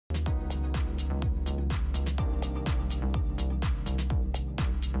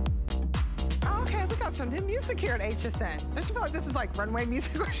got some new music here at HSN. Don't you feel like this is like runway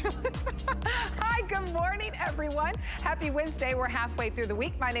music? Hi, good morning, everyone. Happy Wednesday. We're halfway through the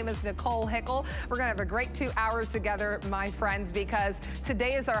week. My name is Nicole Hickle. We're gonna have a great 2 hours together, my friends, because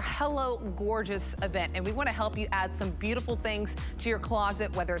today is our Hello Gorgeous event, and we wanna help you add some beautiful things to your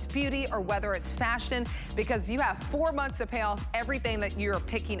closet, whether it's beauty or whether it's fashion, because you have 4 months to pay off everything that you're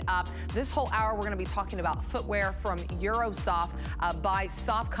picking up. This whole hour, we're gonna be talking about footwear from Eurosofft by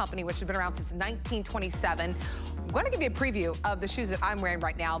Soft Company, which has been around since 1927. I'm going to give you a preview of the shoes that I'm wearing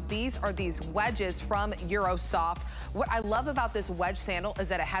right now. These are these wedges from Eurosofft. What I love about this wedge sandal is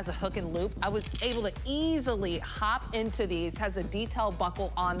that it has a hook and loop. I was able to easily hop into these. Has a detail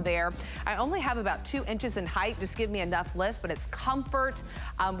buckle on there. I only have about 2 inches in height. Just give me enough lift, but it's comfort.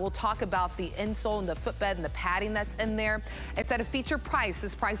 We'll talk about the insole and the footbed and the padding that's in there. It's at a feature price.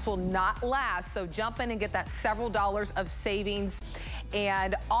 This price will not last, so jump in and get that several dollars of savings.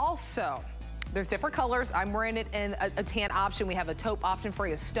 And also, there's different colors. I'm wearing it in a tan option. We have a taupe option for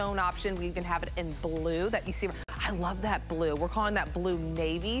you, a stone option. We even have it in blue that you see. I love that blue. We're calling that blue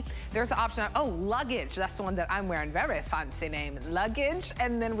navy. There's an option, oh, luggage. That's the one that I'm wearing. Very fancy name, luggage.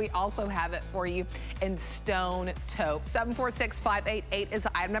 And then we also have it for you in stone taupe. 746588 is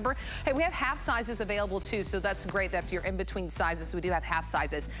the item number. Hey, we have half sizes available too, so that's great that if you're in between sizes, we do have half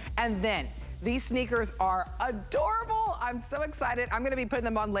sizes. And then, these sneakers are adorable. I'm so excited. I'm gonna be putting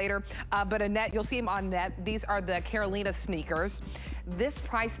them on later, but Annette, you'll see them on net. These are the Carolina sneakers. This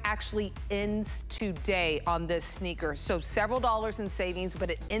price actually ends today on this sneaker. So several dollars in savings, but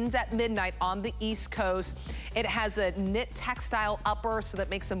it ends at midnight on the East Coast. It has a knit textile upper, so that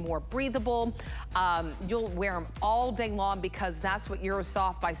makes them more breathable. You'll wear them all day long because that's what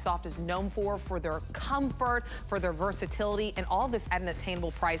Eurosofft by Soft is known for their comfort, for their versatility, and all of this at an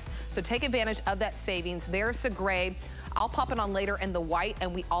attainable price. So take advantage of that savings. There's the gray. I'll pop it on later in the white,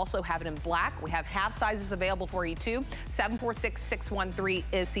 and we also have it in black. We have half sizes available for you too. 746613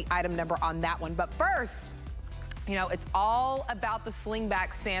 is the item number on that one. But first, you know, it's all about the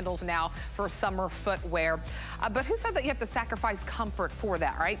slingback sandals now for summer footwear. But who said that you have to sacrifice comfort for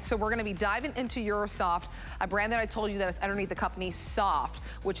that, right? So we're gonna be diving into Eurosofft, a brand that I told you that is underneath the company Soft,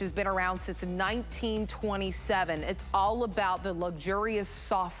 which has been around since 1927. It's all about the luxurious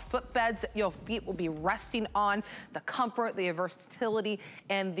soft footbeds that your feet will be resting on, the comfort, the versatility,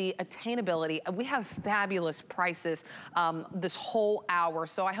 and the attainability. We have fabulous prices this whole hour,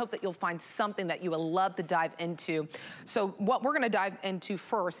 so I hope that you'll find something that you will love to dive into. So what we're gonna dive into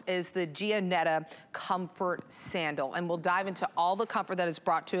first is the Gianetta Comfort Sandal, and we'll dive into all the comfort that is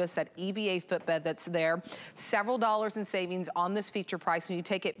brought to us, that EVA footbed that's there. Several dollars in savings on this feature price, and you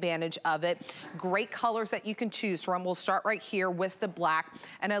take advantage of it. Great colors that you can choose from. We'll start right here with the black,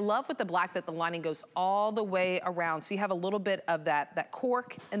 and I love with the black that the lining goes all the way around, so you have a little bit of that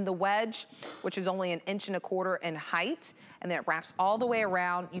cork in the wedge, which is only 1.25 inches in height, and then it wraps all the way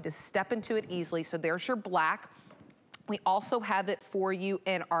around. You just step into it easily, so there's your black. We also have it for you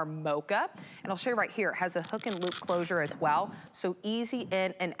in our mocha, and I'll show you right here. It has a hook and loop closure as well, so easy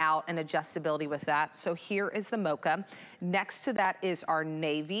in and out and adjustability with that. So here is the mocha. Next to that is our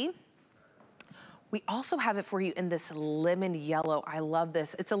navy. We also have it for you in this lemon yellow. I love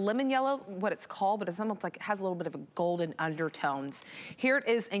this. It's a lemon yellow, what it's called, but it's almost like it has a little bit of a golden undertones. Here it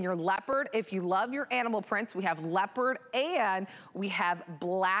is in your leopard. If you love your animal prints, we have leopard and we have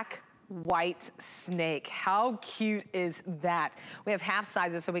black white snake. How cute is that? We have half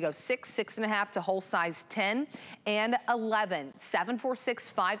sizes, so we go 6, 6.5 to whole size 10 and 11.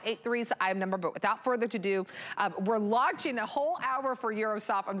 746583 is the item number, but without further ado, we're launching a whole hour for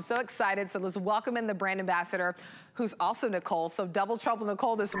Eurosofft. I'm so excited, so let's welcome in the brand ambassador, who's also Nicole, so double trouble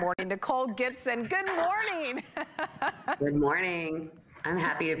Nicole this morning. Nicole Gibson, good morning. Good morning. I'm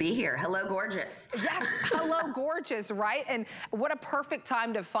happy to be here. Hello, gorgeous. Yes, hello, gorgeous, right? And what a perfect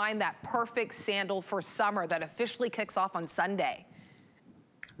time to find that perfect sandal for summer that officially kicks off on Sunday.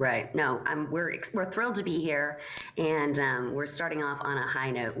 Right. No, we're thrilled to be here, and we're starting off on a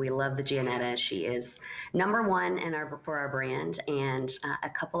high note. We love the Gianetta. She is #1 for our brand, and a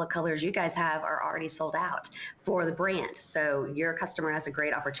couple of colors you guys have are already sold out for the brand. So your customer has a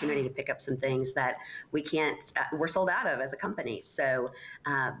great opportunity to pick up some things that we can't, we're sold out of as a company. So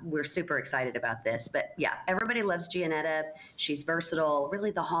we're super excited about this. But yeah, everybody loves Gianetta. She's versatile.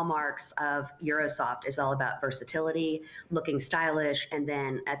 Really, the hallmarks of Eurosofft is all about versatility, looking stylish, and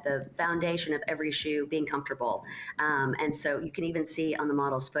then at the foundation of every shoe, being comfortable. And so you can even see on the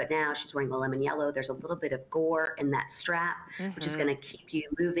model's foot now, she's wearing the lemon yellow. There's a little bit of gore in that strap, which is going to keep you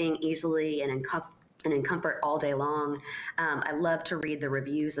moving easily and and in comfort all day long. I love to read the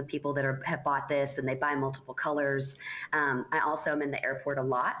reviews of people that have bought this and they buy multiple colors. I also am in the airport a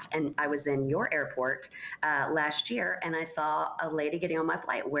lot, and I was in your airport last year, and I saw a lady getting on my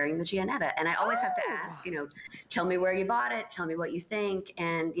flight wearing the Gianetta. And I always have to ask, tell me where you bought it, tell me what you think.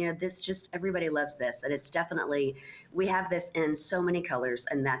 And this just, everybody loves this, and it's definitely, we have this in so many colors,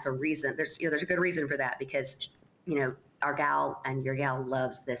 and that's a reason. There's a good reason for that, because our gal and your gal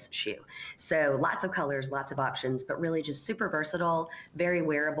loves this shoe. So lots of colors, lots of options, but really just super versatile, very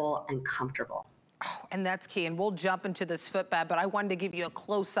wearable and comfortable. Oh, and that's key, and we'll jump into this footbed, but I wanted to give you a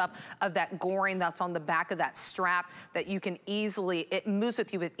close-up of that goring that's on the back of that strap that you can easily, it moves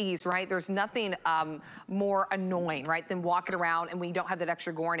with you with ease, right? There's nothing more annoying, right, than walking around, and when you don't have that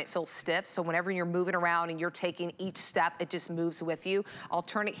extra goring, it feels stiff. So whenever you're moving around and you're taking each step, it just moves with you. I'll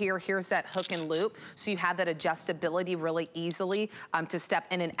turn it here. Here's that hook and loop, so you have that adjustability really easily to step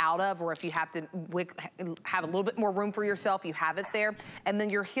in and out of, or if you have to have a little bit more room for yourself, you have it there. And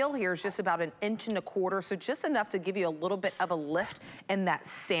then your heel here is just about 1.25 inches, so just enough to give you a little bit of a lift in that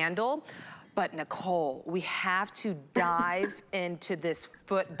sandal. But Nicole, we have to dive into this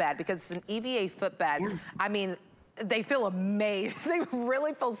footbed because it's an EVA footbed. Yeah. I mean, they feel amazing. They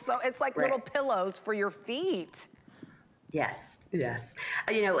really feel so, it's like little pillows for your feet. Yes. Yes.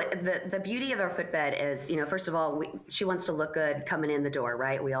 The beauty of our footbed is, first of all, she wants to look good coming in the door,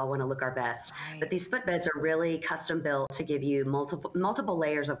 right? We all want to look our best. Right. But these footbeds are really custom built to give you multiple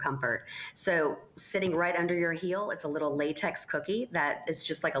layers of comfort. So sitting right under your heel, it's a little latex cookie that is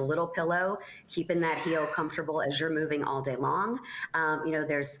just like a little pillow, keeping that heel comfortable as you're moving all day long.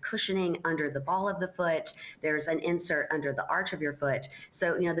 There's cushioning under the ball of the foot. There's an insert under the arch of your foot.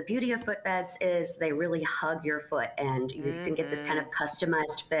 So, the beauty of footbeds is they really hug your foot, and you can get this kind of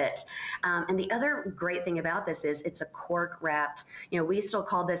customized fit. And the other great thing about this is it's a cork wrapped, we still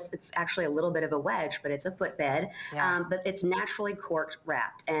call this, it's actually a little bit of a wedge, but it's a footbed, but it's naturally corked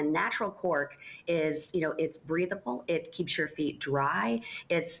wrapped. And natural cork is, it's breathable. It keeps your feet dry.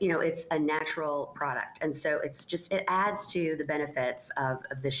 It's a natural product. And so it adds to the benefits of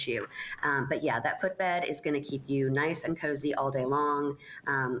the shoe. But yeah, that footbed is going to keep you nice and cozy all day long.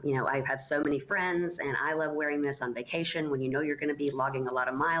 I have so many friends, and I love wearing this on vacation when you're going to be logging a lot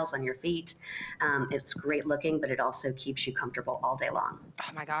of miles on your feet. It's great looking, but it also keeps you comfortable all day long.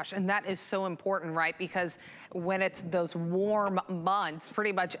 Oh my gosh, and that is so important, right? Because when it's those warm months,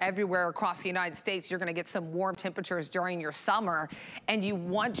 pretty much everywhere across the United States, you're going to get some warm temperatures during your summer, and you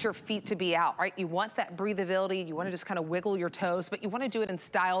want your feet to be out, right? You want that breathability, you want to just kind of wiggle your toes, but you want to do it in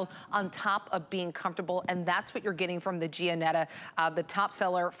style on top of being comfortable, and that's what you're getting from the Gianetta, the top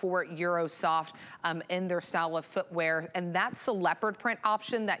seller for Eurosofft in their style of footwear. And that's the leopard print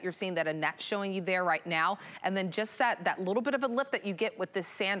option that you're seeing that Annette's showing you there right now. And then just that little bit of a lift that you get with this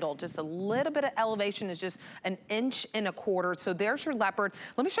sandal, just a little bit of elevation is just 1.25 inches. So there's your leopard.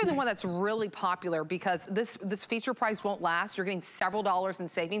 Let me show you the one that's really popular, because this feature price won't last. You're getting several dollars in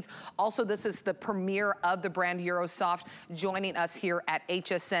savings. Also, this is the premiere of the brand Eurosofft joining us here at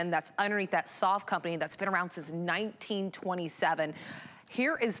HSN. That's underneath that Soft company that's been around since 1927.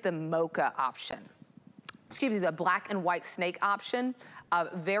 Here is the mocha option. Excuse me, the black and white snake option.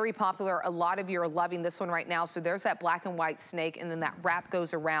 Very popular. A lot of you are loving this one right now. So there's that black and white snake, and then that wrap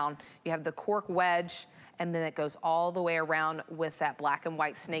goes around. You have the cork wedge, and then it goes all the way around with that black and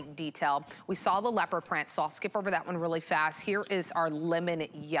white snake detail. We saw the leopard print, so I'll skip over that one really fast. Here is our lemon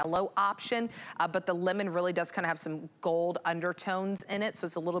yellow option, but the lemon really does kind of have some gold undertones in it, so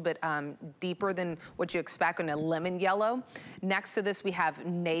it's a little bit deeper than what you expect in a lemon yellow. Next to this, we have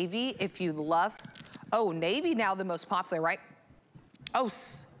navy. If you love, navy now the most popular, right?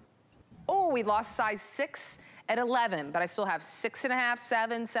 We lost size 6 at 11, but I still have 6.5,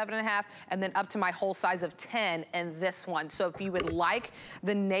 7, 7.5, and then up to my whole size of 10 in this one. So if you would like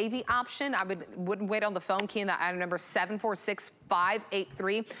the navy option, I wouldn't wait on the phone, key in that item number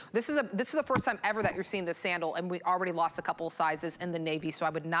 746583. This is the first time ever that you're seeing this sandal, and we already lost a couple of sizes in the navy, so I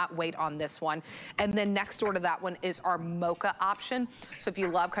would not wait on this one. And then next door to that one is our mocha option. So if you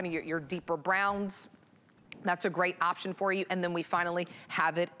love kind of your deeper browns, that's a great option for you. And then we finally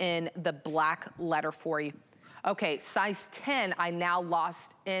have it in the black letter for you. Okay, size 10, I now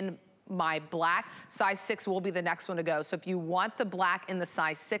lost in my black. Size 6 will be the next one to go. So if you want the black in the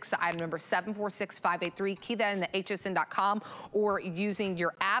size 6, the item number 746583, key that into hsn.com or using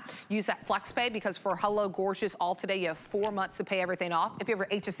your app. Use that FlexPay, because for Hello Gorgeous All Today, you have 4 months to pay everything off. If you have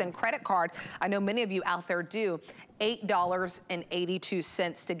your HSN credit card, I know many of you out there do,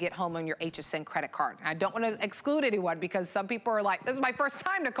 $8.82 to get home on your HSN credit card. I don't want to exclude anyone because some people are like, this is my first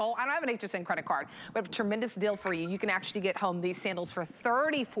time, Nicole. I don't have an HSN credit card. We have a tremendous deal for you. You can actually get home these sandals for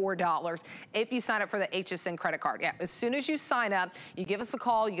 $34 if you sign up for the HSN credit card. Yeah, as soon as you sign up, you give us a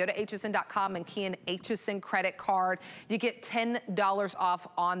call, you go to hsn.com and key in HSN credit card. You get $10 off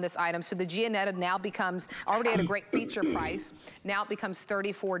on this item. So the Giannetta now becomes, already at a great feature price, now it becomes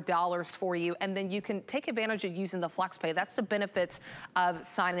 $34 for you. And then you can take advantage of using the FlexPay. That's the benefits of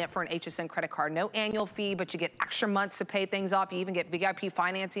signing up for an HSN credit card. No annual fee, but you get extra months to pay things off. You even get VIP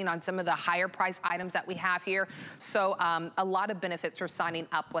financing on some of the higher price items that we have here. So a lot of benefits for signing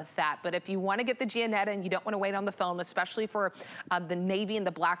up with that. But if you want to get the Giannetta and you don't want to wait on the phone, especially for the navy and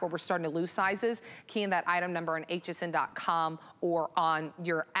the black where we're starting to lose sizes, key in that item number on hsn.com or on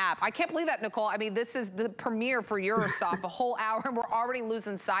your app. I can't believe that, Nicole. I mean, this is the premiere for Eurosofft, a whole hour, and we're already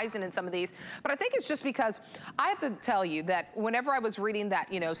losing sizing in some of these. But I think it's just because I have to tell you that whenever I was reading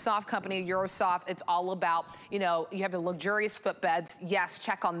that, you know, soft company, Eurosofft, it's all about, you know, you have the luxurious footbeds. Yes,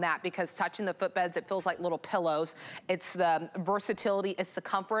 check on that because touching the footbeds, it feels like little pillows. It's the versatility, it's the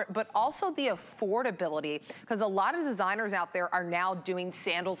comfort, but also the affordability because a lot of designers out there are now doing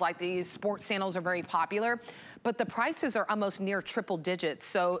sandals like these. Sports sandals are very popular, but the prices are almost near triple digits.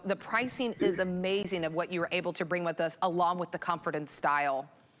 So the pricing is amazing of what you were able to bring with us along with the comfort and style.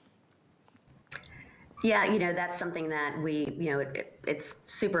 Yeah, you know, that's something that we, you know, it's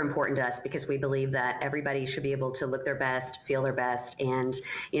super important to us because we believe that everybody should be able to look their best, feel their best, and,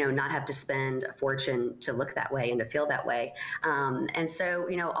 you know, not have to spend a fortune to look that way and to feel that way. And so,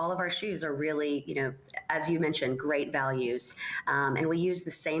 you know, all of our shoes are really, you know, as you mentioned, great values. And we use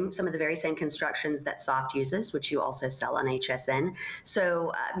the same, some of the very same constructions that Soft uses, which you also sell on HSN.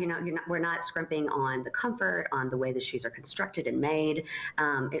 So, you know, we're not scrimping on the comfort, on the way the shoes are constructed and made.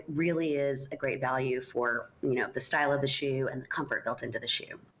 It really is a great value for, you know, the style of the shoe and the comfort built into the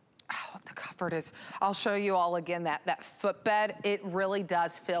shoe. Oh, the comfort is, I'll show you all again, that footbed, it really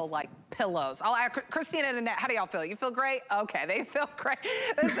does feel like pillows. I'll ask Christina and Annette, how do y'all feel? You feel great? Okay, they feel great.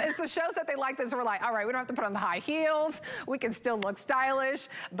 It's the shows that they like this, we're like, all right, we don't have to put on the high heels. We can still look stylish,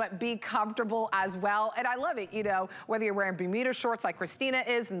 but be comfortable as well. And I love it, you know, whether you're wearing Bermuda shorts like Christina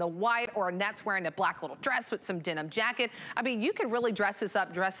is in the white, or Annette's wearing a black little dress with some denim jacket. I mean, you could really dress this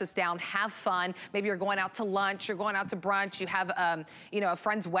up, dress this down, have fun. Maybe you're going out to lunch, you're going out to brunch, you have, you know, a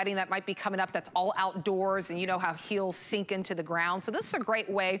friend's wedding that might be coming up that's all outdoors, and you know how heels sink into the ground. So this is a great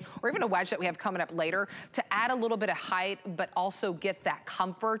way, or even a wedge that we have coming up later, to add a little bit of height, but also get that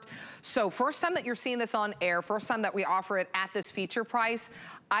comfort. So first time that you're seeing this on air, first time that we offer it at this feature price,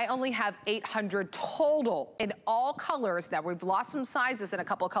 I only have 800 total in all colors. Now we've lost some sizes in a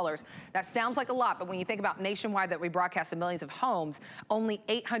couple of colors. That sounds like a lot, but when you think about nationwide that we broadcast in millions of homes, only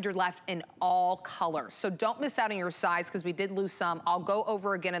 800 left in all colors. So don't miss out on your size because we did lose some. I'll go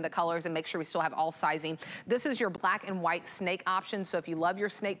over again in the colors and make sure we still have all sizing. This is your black and white snake option. So if you love your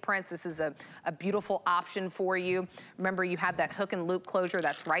snake prints, this is a beautiful option for you. Remember, you have that hook and loop closure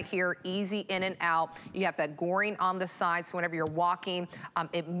that's right here, easy in and out. You have that goring on the side, so whenever you're walking,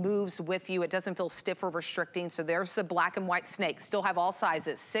 it moves with you. It doesn't feel stiff or restricting. So there's the black and white snake. Still have all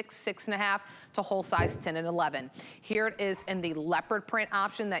sizes, 6, 6.5 to whole size 10 and 11. Here it is in the leopard print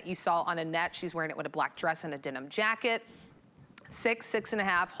option that you saw on Annette. She's wearing it with a black dress and a denim jacket. 6,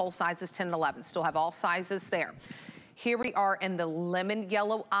 6.5, whole sizes 10 and 11. Still have all sizes there. Here we are in the lemon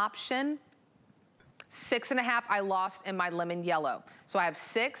yellow option. 6.5 I lost in my lemon yellow. So I have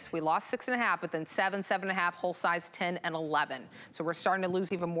 6, we lost 6.5, but then 7, 7.5, whole size 10 and 11. So we're starting to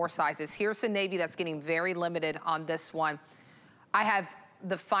lose even more sizes. Here's the navy that's getting very limited on this one. I have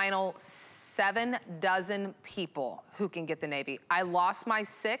the final 7 dozen people who can get the navy. I lost my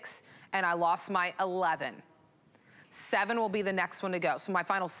 6 and I lost my 11. 7 will be the next one to go. So my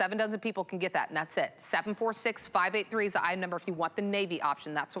final 7 dozen people can get that, and that's it. 746-583 is the item number if you want the navy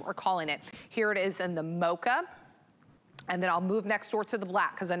option. That's what we're calling it. Here it is in the mocha. And then I'll move next door to the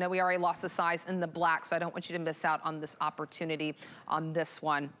black because I know we already lost the size in the black, so I don't want you to miss out on this opportunity on this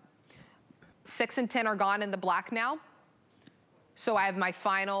one. 6 and 10 are gone in the black now. So I have my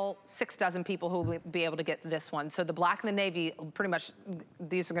final 6 dozen people who will be able to get this one. So the black and the navy, pretty much,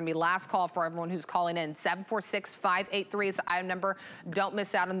 these are gonna be last call for everyone who's calling in. 746-583 is the item number. Don't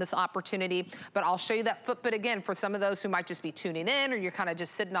miss out on this opportunity. But I'll show you that footbed again for some of those who might just be tuning in or you're kind of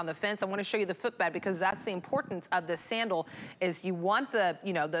just sitting on the fence. I wanna show you the footbed because that's the importance of this sandal is you want the,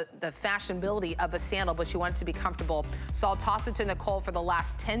 you know, the fashionability of a sandal, but you want it to be comfortable. So I'll toss it to Nicole for the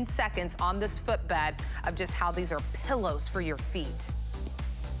last 10 seconds on this footbed of just how these are pillows for your feet.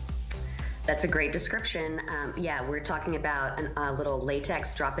 That's a great description. Yeah, we're talking about a little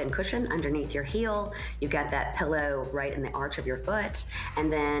latex drop-in cushion underneath your heel. You've got that pillow right in the arch of your foot,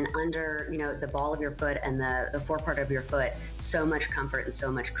 and then under, the ball of your foot and the forepart of your foot, so much comfort and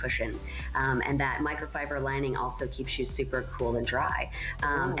so much cushion. And that microfiber lining also keeps you super cool and dry.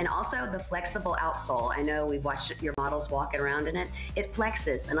 And also the flexible outsole. I know we've watched your models walking around in it. It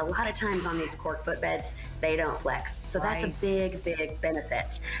flexes, and a lot of times on these cork footbeds, they don't flex. So that's a big, big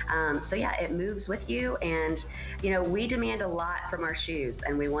benefit. So yeah, it moves with you, and we demand a lot from our shoes,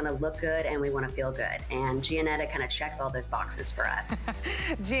 and we want to look good and we want to feel good, and Gianetta kind of checks all those boxes for us.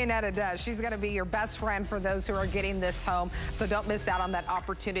 Gianetta does. She's going to be your best friend for those who are getting this home, so don't miss out on that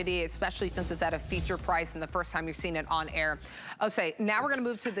opportunity, especially since it's at a feature price and the first time you've seen it on air. Okay, now we're going to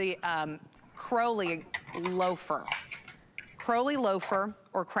move to the Crowley loafer. Crowley loafer,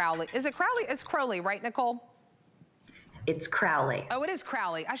 or Crowley. Is it Crowley? It's Crowley, right, Nicole? It's Crowley. Oh, it is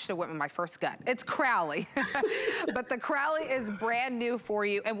Crowley. I should have went with my first gut. It's Crowley. But the Crowley is brand new for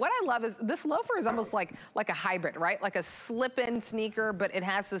you. And what I love is this loafer is almost like a hybrid, right? Like a slip-in sneaker, but it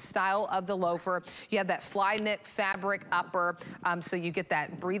has the style of the loafer. You have that fly knit fabric upper, so you get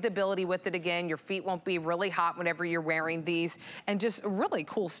that breathability with it again. Your feet won't be really hot whenever you're wearing these. And just really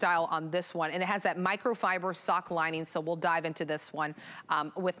cool style on this one. And it has that microfiber sock lining, so we'll dive into this one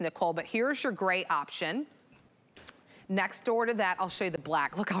with Nicole. But here's your gray option. Next door to that, I'll show you the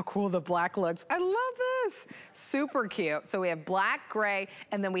black. Look how cool the black looks. I love this. Super cute. So we have black, gray,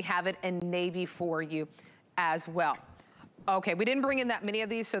 and then we have it in navy for you as well. Okay, we didn't bring in that many of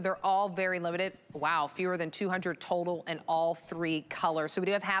these, so they're all very limited. Wow, fewer than 200 total in all three colors. So we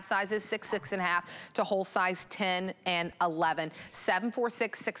do have half sizes, 6, 6.5 to whole size 10 and 11.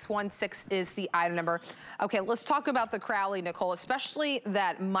 746616 is the item number. Okay, let's talk about the Crowley, Nicole, especially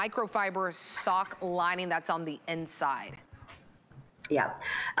that microfiber sock lining that's on the inside. Yeah,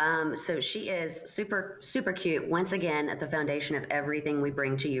 so she is super, super cute. Once again, at the foundation of everything we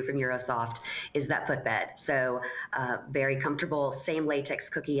bring to you from Eurosofft is that footbed. So very comfortable, same latex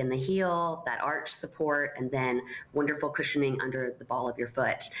cookie in the heel, that arch support, and then wonderful cushioning under the ball of your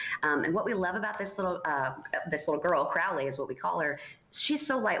foot. And what we love about this little girl, Crowley is what we call her. She's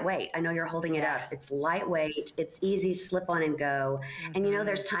so lightweight. I know you're holding it up. It's lightweight. It's easy, slip on and go. And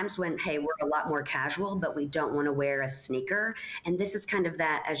there's times when, hey, we're a lot more casual, but we don't want to wear a sneaker. And this is kind of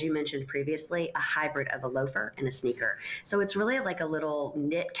that, as you mentioned previously, a hybrid of a loafer and a sneaker. So it's really like a little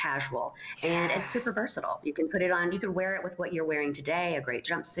knit casual, and it's super versatile. You can put it on, you can wear it with what you're wearing today, a great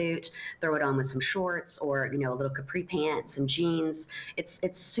jumpsuit, throw it on with some shorts or, a little capri pants, some jeans. It's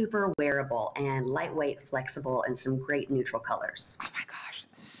super wearable and lightweight, flexible, and some great neutral colors. Oh my gosh,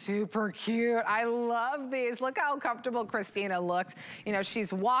 super cute. I love these. Look how comfortable Christina looks.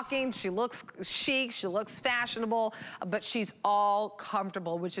 She's walking, she looks chic, she looks fashionable, but she's all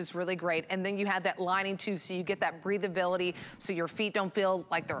comfortable, which is really great. And then you have that lining too, so you get that breathability, so your feet don't feel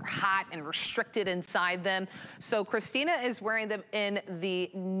like they're hot and restricted inside them. So Christina is wearing them in the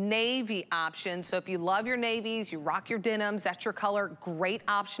navy option. So if you love your navies, you rock your denims, that's your color, great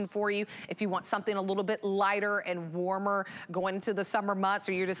option for you. If you want something a little bit lighter and warmer going into the summer months,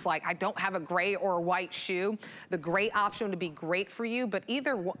 or you're just like, I don't have a gray or a white shoe, the gray option would be great for you. But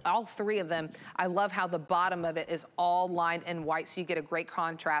all three of them, I love how the bottom of it is all lined in white, so you get a great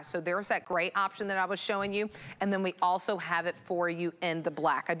contrast. So there's that gray option that I was showing you, and then we also have it for you in the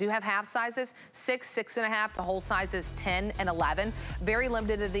black. I do have half sizes, 6, 6.5 to whole sizes 10 and 11. Very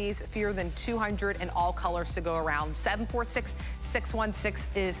limited of these, fewer than 200 in all colors to go around.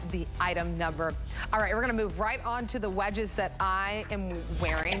 746616 is the item number. All right, we're gonna move right on to the wedges that I am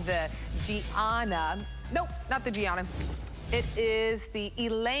wearing, the Gianna. Nope, not the Gianna. It is the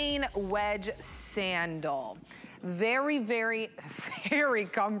Elaine wedge sandal. Very, very, very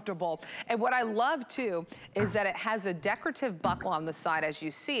comfortable. And what I love too is that it has a decorative buckle on the side, as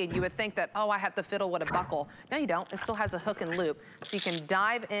you see. And you would think that, oh, I have to fiddle with a buckle. No, you don't. It still has a hook and loop. So you can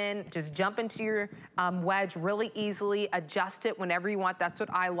dive in, just jump into your wedge really easily, adjust it whenever you want. That's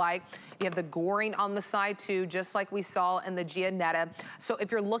what I like. You have the goring on the side too, just like we saw in the Gianetta. So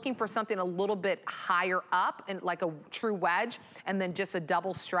if you're looking for something a little bit higher up and like a true wedge, and then just a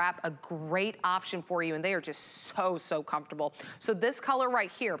double strap, a great option for you. And they are just so comfortable. So this color right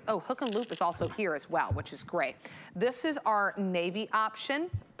here, oh, hook and loop is also here as well, which is great. This is our navy option.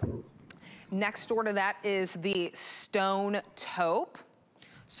 Next door to that is the stone taupe.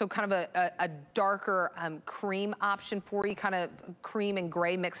 So kind of a darker cream option for you, kind of cream and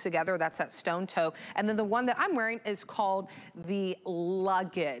gray mixed together. That's that stone toe. And then the one that I'm wearing is called the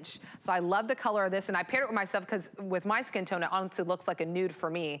Luggage. So I love the color of this, and I paired it with myself because with my skin tone, it honestly looks like a nude for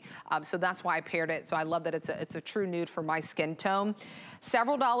me. So that's why I paired it. So I love that it's a true nude for my skin tone.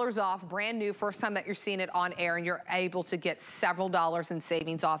 Several dollars off, brand new, first time that you're seeing it on air, and you're able to get several dollars in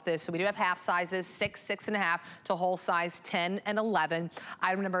savings off this. So we do have half sizes, 6, 6.5 to whole size 10 and 11.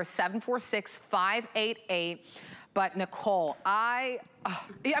 Item number 746588. But Nicole, I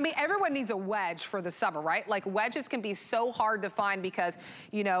mean, everyone needs a wedge for the summer, right? Like wedges can be so hard to find because,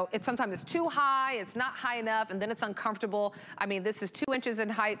 you know, sometimes it's too high, it's not high enough, and then it's uncomfortable. I mean, this is 2 inches in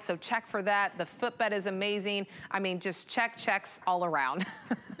height, so check for that. The footbed is amazing. I mean, just checks all around.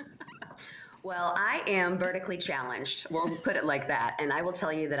 Well, I am vertically challenged. We'll put it like that. And I will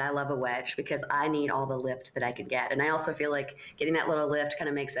tell you that I love a wedge because I need all the lift that I could get. And I also feel like getting that little lift kind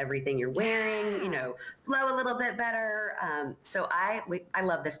of makes everything you're wearing, you know, flow a little bit better. So I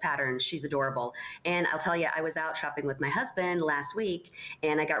love this pattern. She's adorable. And I'll tell you, I was out shopping with my husband last week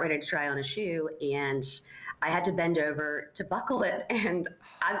and I got ready to try on a shoe and I had to bend over to buckle it. And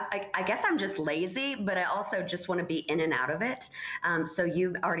I guess I'm just lazy, but I also just want to be in and out of it. So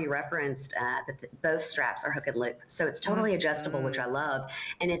you've already referenced that both straps are hook and loop. So it's totally adjustable, which I love.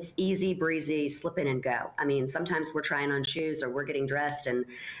 And it's easy breezy, slip in and go. I mean, sometimes we're trying on shoes or we're getting dressed and,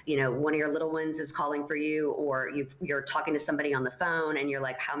 you know, one of your little ones is calling for you or you're talking to somebody on the phone and you're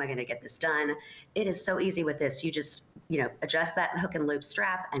like, how am I going to get this done? It is so easy with this. You just, you know, adjust that hook and loop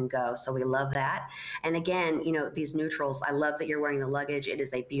strap and go. So we love that. And again, you know, these neutrals, I love that you're wearing the Luggage. It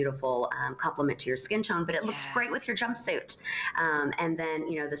is a beautiful complement to your skin tone, but it looks great with your jumpsuit. And then,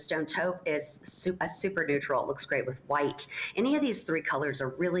 you know, the stone taupe is a super neutral. It looks great with white. Any of these 3 colors are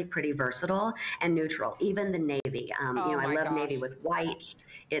really pretty versatile and neutral. Even the navy, you know, I love navy with white.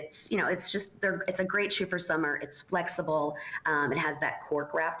 It's, you know, it's just, it's a great shoe for summer. It's flexible. It has that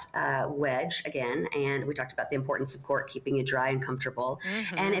cork wrapped wedge again. And we talked about the importance of cork, keeping you dry and comfortable.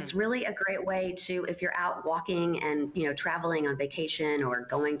 And it's really a great way to, if you're out walking and, you know, traveling on vacation or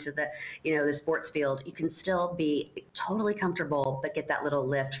going to the, you know, the sports field, you can still be totally comfortable, but get that little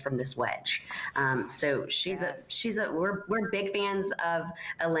lift from this wedge. So we're big fans of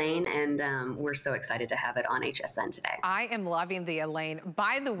Elaine and we're so excited to have it on HSN today. I am loving the Elaine.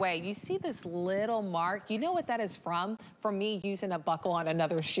 By the way, you see this little mark? You know what that is from? From me using a buckle on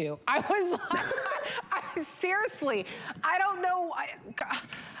another shoe. I was like, seriously, I don't know.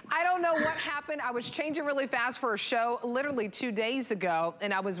 I don't know what happened. I was changing really fast for a show literally 2 days ago,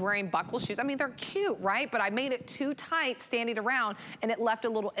 and I was wearing buckle shoes. I mean, they're cute, right? But I made it too tight standing around, and it left a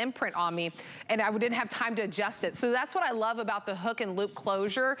little imprint on me, and I didn't have time to adjust it. So that's what I love about the hook and loop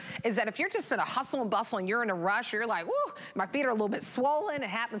closure, is that if you're just in a hustle and bustle and you're in a rush, you're like, woo, my feet are a little bit swollen. It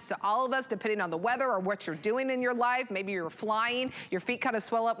happens to all of us, depending on the weather or what you're doing in your life. Maybe you're flying. Your feet kind of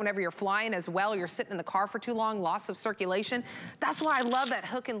swell up whenever you're flying as well. You're sitting in the car for too long, loss of circulation. That's why I love that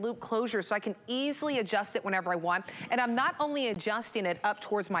hook and loop closure, so I can easily adjust it whenever I want. And I'm not only adjusting it up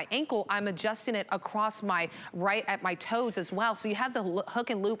towards my ankle, I'm adjusting it across right at my toes as well. So you have the hook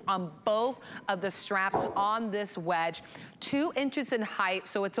and loop on both of the straps on this wedge. 2 inches in height,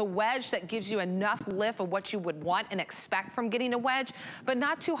 so it's a wedge that gives you enough lift of what you would want and expect from getting a wedge, but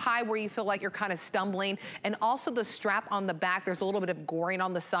not too high where you feel like you're kind of stumbling. And also the strap on the back, there's a little bit of goring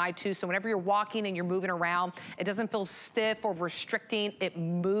on the side too, so whenever you're walking and you're moving around, it doesn't feel stiff or restricting. It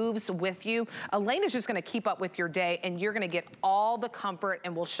moves with you. Elaine is just gonna keep up with your day, and you're gonna get all the comfort,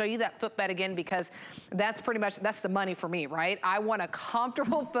 and we'll show you that footbed again because that's pretty much, that's the money for me, right? I want a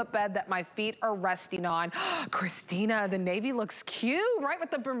comfortable footbed that my feet are resting on. Christina, the navy looks cute, right?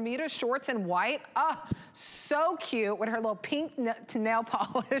 With the Bermuda shorts in white. Oh, so cute with her little pink toenail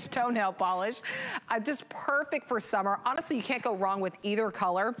polish. Just perfect for summer. Honestly, you can't go wrong with either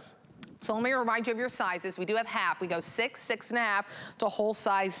color. So let me remind you of your sizes. We do have half. We go 6, 6.5 to whole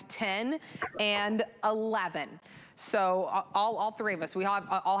size 10 and 11. So all 3 of us, we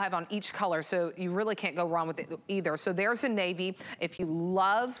all have on each color, so you really can't go wrong with it either. So there's a navy. If you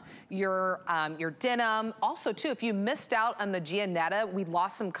love your denim, also too, if you missed out on the Giannetta, we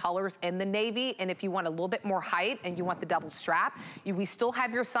lost some colors in the navy, and if you want a little bit more height and you want the double strap, we still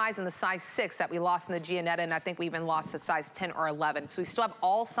have your size in the size 6 that we lost in the Giannetta, and I think we even lost the size 10 or 11. So we still have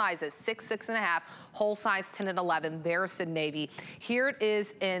all sizes, 6, 6.5, whole size 10 and 11. There's the navy. Here it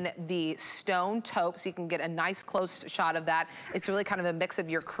is in the stone taupe, so you can get a nice close shot of that. It's really kind of a mix of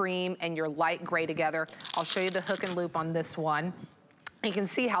your cream and your light gray together. I'll show you the hook and loop on this one. You can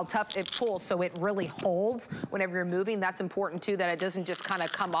see how tough it pulls, so it really holds whenever you're moving. That's important too, that it doesn't just kind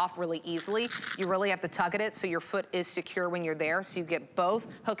of come off really easily. You really have to tug at it so your foot is secure when you're there. So you get both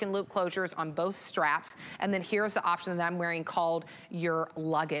hook and loop closures on both straps. And then here's the option that I'm wearing called your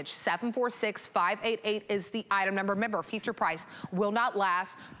luggage. 746588 is the item number. Remember, feature price will not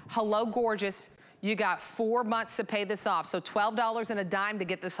last. Hello, gorgeous. You got 4 months to pay this off. So $12 and a dime to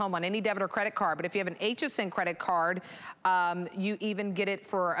get this home on any debit or credit card. But if you have an HSN credit card, you even get it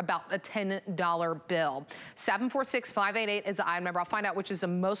for about a $10 bill. 746588 is the item number. I'll find out which is the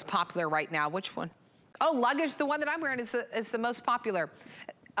most popular right now. Which one? Oh, luggage, the one that I'm wearing is the most popular.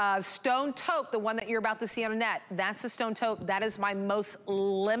 Stone taupe, the one that you're about to see on the net. That's the stone taupe. That is my most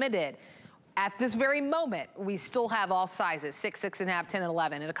limited. At this very moment, we still have all sizes, 6, 6.5, 10, and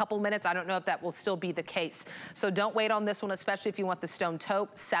 11. In a couple minutes, I don't know if that will still be the case. So don't wait on this one, especially if you want the stone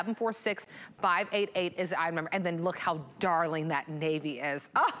taupe. 746588 is the item number. And then look how darling that navy is.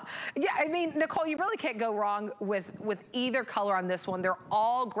 Oh, yeah, I mean, Nicole, you really can't go wrong with either color on this one. They're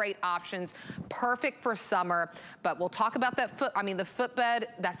all great options, perfect for summer. But we'll talk about that the footbed,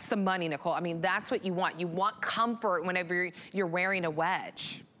 that's the money, Nicole. I mean, that's what you want. You want comfort whenever you're wearing a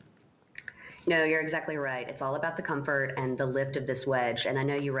wedge. No, you're exactly right. It's all about the comfort and the lift of this wedge. And I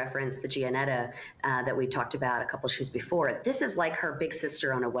know you referenced the Gianetta that we talked about a couple shoes before. This is like her big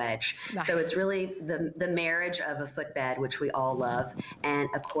sister on a wedge. Nice. So it's really the marriage of a footbed, which we all love, and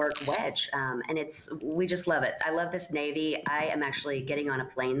a cork wedge. And we just love it. I love this navy. I am actually getting on a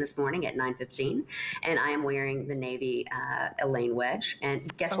plane this morning at 9:15, and I am wearing the navy Elaine wedge.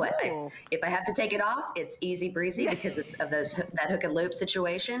 And guess what? If I have to take it off, it's easy breezy because it's of that hook and loop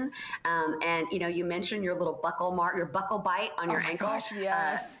situation. And you know, you mentioned your little buckle bite on your ankle. Gosh,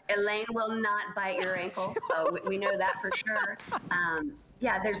 yes. Elaine will not bite your ankle. So we know that for sure.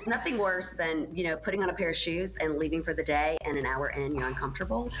 Yeah, there's nothing worse than, you know, putting on a pair of shoes and leaving for the day, and an hour in you're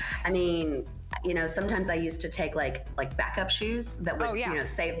uncomfortable. I mean, you know, sometimes I used to take like backup shoes that would, you know,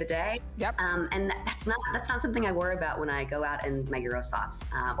 save the day. Yep. And that's not something I worry about when I go out in my Eurosofts,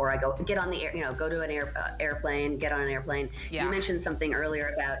 or I get on the air, you know, go to an airplane, get on an airplane. Yeah. You mentioned something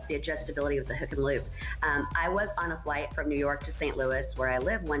earlier about the adjustability of the hook and loop. I was on a flight from New York to St. Louis, where I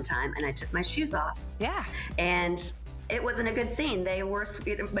live, one time, and I took my shoes off. Yeah. And it wasn't a good scene.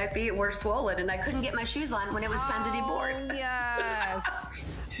 My feet were swollen, and I couldn't get my shoes on when it was time to deboard. Yes.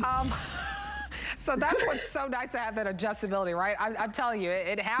 So that's what's so nice to have that adjustability, right? I'm telling you,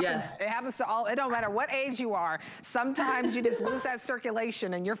 it happens. Yes. It happens to all. It don't matter what age you are. Sometimes you just lose that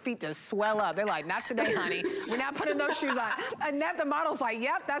circulation and your feet just swell up. They're like, not today, honey. We're not putting those shoes on. And then the model's like,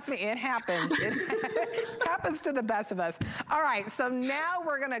 yep, that's me. It happens. It happens to the best of us. All right, so now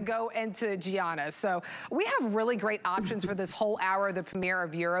we're gonna go into Gianna. So we have really great options for this whole hour of the premiere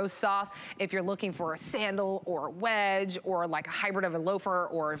of Eurosofft. If you're looking for a sandal or a wedge or like a hybrid of a loafer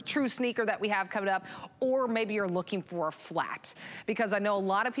or a true sneaker that we have coming up, or maybe you're looking for a flat, because I know a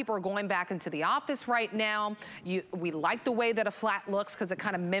lot of people are going back into the office right now. We like the way that a flat looks because it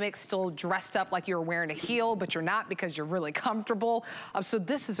kind of mimics still dressed up like you're wearing a heel, but you're not because you're really comfortable. So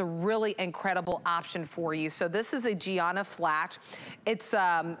this is a really incredible option for you. So this is a Gianna flat. It's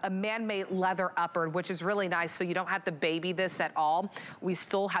a man-made leather upper, which is really nice, so you don't have to baby this at all. We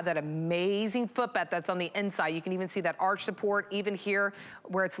still have that amazing footbed that's on the inside. You can even see that arch support, even here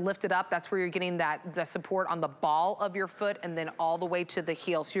where it's lifted up. That's where you're getting the support on the ball of your foot and then all the way to the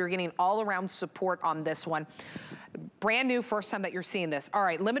heel. So you're getting all around support on this one. Brand new, first time that you're seeing this. All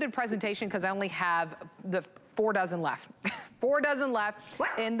right, limited presentation because I only have the 4 dozen left. 4 dozen left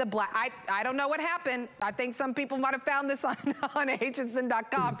in the black. I don't know what happened. I think some people might have found this on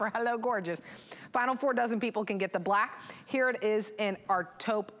hsn.com for Hello Gorgeous. Final 4 dozen people can get the black. Here it is in our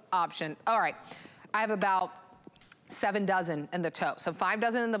taupe option. All right, I have about 7 dozen in the taupe. So 5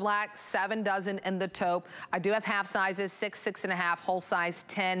 dozen in the black, 7 dozen in the taupe. I do have half sizes, 6, 6.5, whole size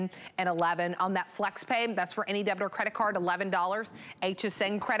 10 and 11. On that flex pay, that's for any debit or credit card, $11.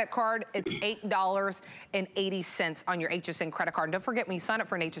 HSN credit card, it's $8.80 on your HSN credit card. And don't forget, when you sign up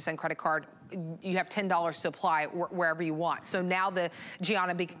for an HSN credit card, you have $10 to apply wherever you want. So now the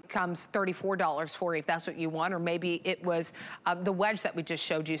Gianna becomes $34 for you if that's what you want, or maybe it was the wedge that we just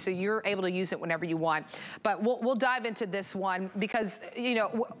showed you. So you're able to use it whenever you want. But we'll dive into this one because, you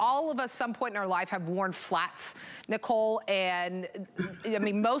know, all of us some point in our life have worn flats, Nicole, and I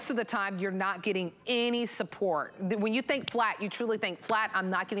mean, most of the time you're not getting any support. When you think flat, you truly think flat, I'm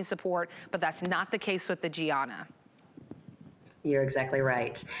not getting support, but that's not the case with the Gianna. You're exactly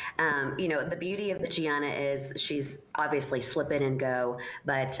right. You know, the beauty of the Gianna is she's obviously slip in and go,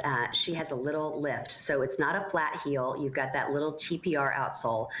 but she has a little lift. So it's not a flat heel. You've got that little TPR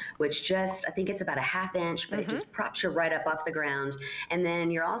outsole, which just, I think it's about a ½ inch, but it just props you right up off the ground. And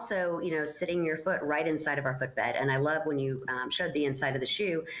then you're also, you know, sitting your foot right inside of our footbed. And I love when you showed the inside of the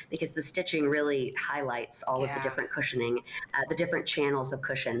shoe because the stitching really highlights all of the different cushioning, the different channels of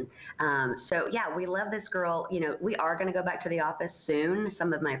cushion. So yeah, we love this girl. You know, we are going to go back to the office soon.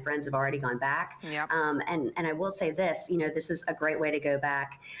 Some of my friends have already gone back. And I will say this, you know, this is a great way to go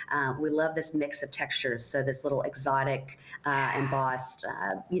back. We love this mix of textures. So this little exotic embossed,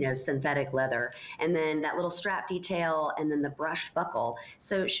 you know, synthetic leather, and then that little strap detail, and then the brushed buckle.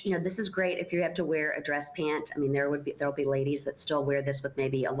 So, you know, this is great if you have to wear a dress pant. I mean, there'll be ladies that still wear this with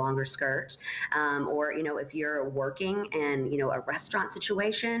maybe a longer skirt, or, you know, if you're working in, you know, a restaurant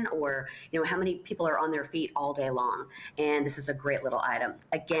situation, or, you know, how many people are on their feet all day long. And this is a great little item.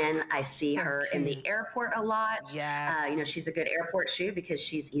 Again, I see her in the airport a lot. You know, she's a good airport shoe because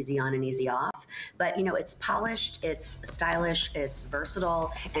she's easy on and easy off. But, you know, it's polished, it's stylish, it's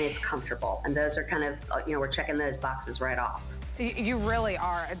versatile, and it's comfortable. And those are kind of, you know, we're checking those boxes right off. You really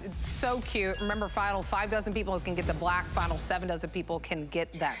are. It's so cute. Remember, final 5 dozen people can get the black. Final 7 dozen people can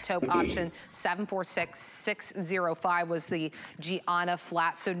get that taupe option. 746605 was the Gianna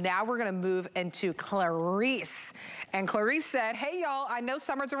flat. So now we're going to move into Clarice. And Clarice said, hey, y'all, I know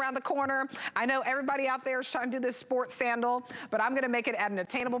summer's around the corner. I know everybody out there is trying to do this sports sandal, but I'm going to make it at an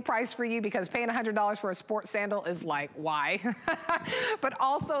attainable price for you because paying $100 for a sports sandal is like, why? But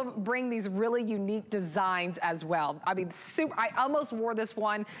also bring these really unique designs as well. I mean, I almost wore this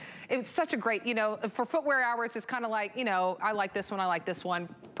one. It was such a great, you know, for footwear hours, it's kind of like, you know, I like this one, I like this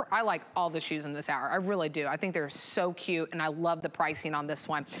one. I like all the shoes in this hour. I really do. I think they're so cute, and I love the pricing on this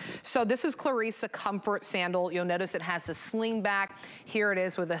one. So this is Clarice, a comfort sandal. You'll notice it has the sling back. Here it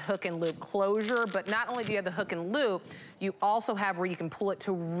is with a hook and loop closure, but not only do you have the hook and loop, you also have where you can pull it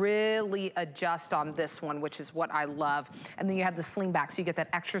to really adjust on this one, which is what I love. And then you have the sling back, so you get that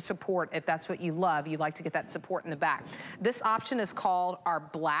extra support if that's what you love. You like to get that support in the back. This option is called our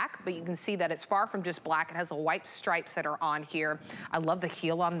black, but you can see that it's far from just black. It has the white stripes that are on here. I love the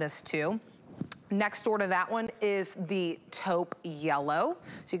heel on this too. Next door to that one is the taupe yellow.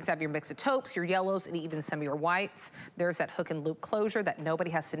 So you can have your mix of taupes, your yellows, and even some of your whites. There's that hook and loop closure that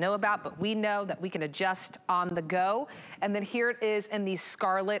nobody has to know about, but we know that we can adjust on the go. And then here it is in the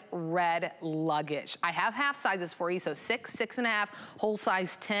scarlet red luggage. I have half sizes for you, so 6, 6.5, whole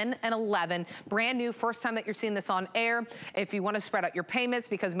size 10 and 11. Brand new, first time that you're seeing this on air. If you want to spread out your payments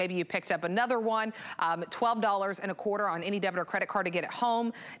because maybe you picked up another one, $12.25 on any debit or credit card to get it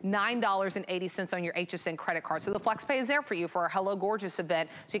home, $9.80 on your HSN credit card. So the FlexPay is there for you for our Hello Gorgeous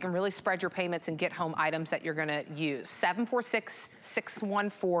event, so you can really spread your payments and get home items that you're gonna use.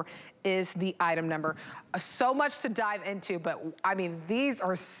 746614 is the item number. So much to dive into, but I mean, these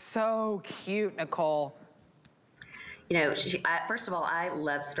are so cute, Nicole. You know, first of all, I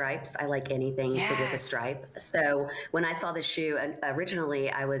love stripes. I like anything with a stripe. So when I saw this shoe, originally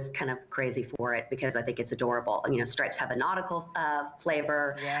I was kind of crazy for it because I think it's adorable. You know, stripes have a nautical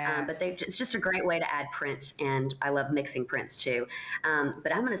flavor, but it's just a great way to add print, and I love mixing prints too.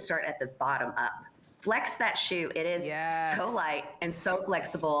 But I'm going to start at the bottom up. Flex that shoe. It is so light and so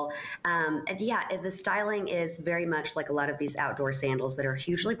flexible. And yeah, the styling is very much like a lot of these outdoor sandals that are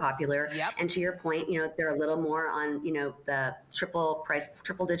hugely popular. And to your point, you know, they're a little more on, you know, the triple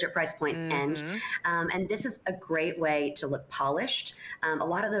digit price point end. And this is a great way to look polished. A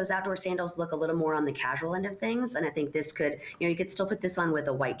lot of those outdoor sandals look a little more on the casual end of things. And I think this could, you know, you could still put this on with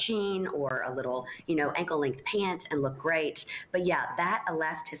a white jean or a little, you know, ankle length pant and look great. But yeah, that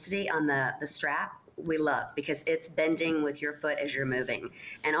elasticity on the strap, we love because it's bending with your foot as you're moving.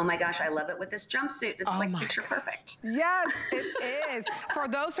 And oh my gosh, I love it with this jumpsuit. It's like picture perfect. Yes, it is. For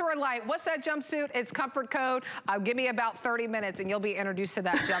those who are like, what's that jumpsuit? It's comfort code. Give me about 30 minutes and you'll be introduced to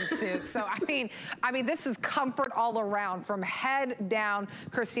that jumpsuit. So I mean, this is comfort all around from head down.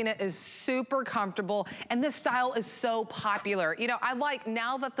 Christina is super comfortable and this style is so popular. You know, I like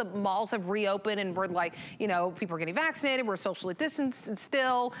now that the malls have reopened and we're like, you know, people are getting vaccinated, we're socially distanced and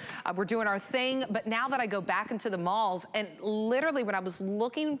still, we're doing our thing. But now that I go back into the malls and literally when I was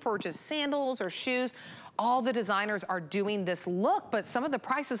looking for just sandals or shoes, all the designers are doing this look, but some of the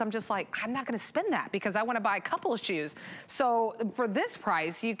prices, I'm just like, I'm not gonna spend that because I wanna buy a couple of shoes. So for this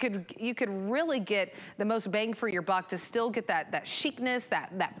price, you could really get the most bang for your buck to still get that chicness,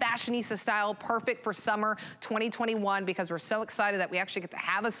 that fashionista style, perfect for summer 2021, because we're so excited that we actually get to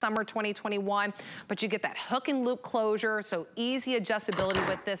have a summer 2021, but you get that hook and loop closure, so easy adjustability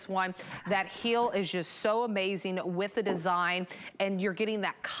with this one. That heel is just so amazing with the design, and you're getting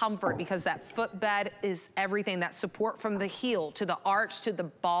that comfort because that footbed is everything, that support from the heel to the arch to the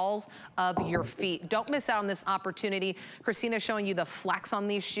balls of your feet. Don't miss out on this opportunity. Christina's showing you the flex on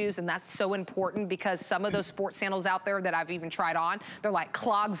these shoes, and that's so important because some of those sports sandals out there that I've even tried on, they're like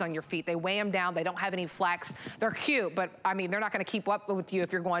clogs on your feet. They weigh them down, they don't have any flex. They're cute, but I mean, they're not gonna keep up with you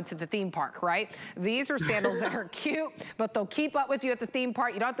if you're going to the theme park, right? These are sandals that are cute, but they'll keep up with you at the theme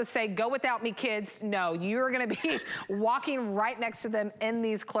park. You don't have to say, go without me, kids. No, you're gonna be walking right next to them in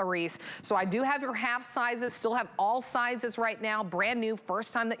these Clarice. So I do have your half sizes, still have all sizes right now, brand new,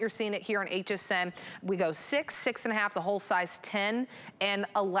 first time that you're seeing it here on HSN. We go 6, 6.5, the whole size 10 and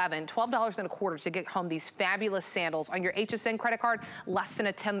 11, $12.25 to get home these fabulous sandals on your HSN credit card, less than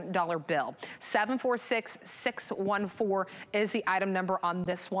a $10 bill. 746-614 is the item number on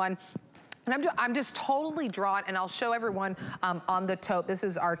this one. And I'm just totally drawn, and I'll show everyone on the taupe. This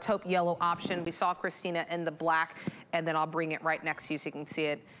is our taupe yellow option. We saw Christina in the black, and then I'll bring it right next to you so you can see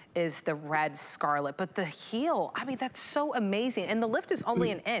it, is the red scarlet. But the heel, I mean, that's so amazing. And the lift is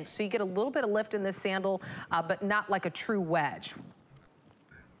only an inch, so you get a little bit of lift in this sandal, but not like a true wedge.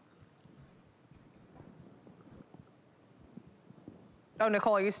 Oh,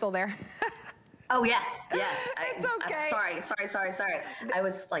 Nicole, are you still there? Oh, yes, yes. It's okay. I'm sorry. I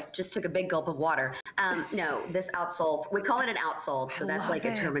was like, just took a big gulp of water. No, this outsole, we call it an outsole, so that's like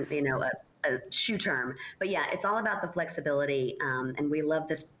a term, you know, a shoe term. But yeah, it's all about the flexibility. And we love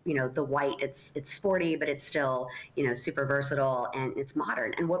this, you know, the white, it's sporty, but it's still, you know, super versatile and it's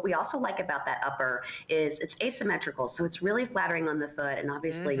modern. And what we also like about that upper is it's asymmetrical. So it's really flattering on the foot. And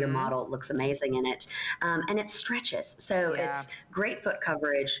obviously your model looks amazing in it. And it stretches. So it's great foot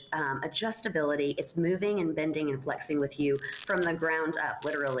coverage, adjustability. It's moving and bending and flexing with you from the ground up,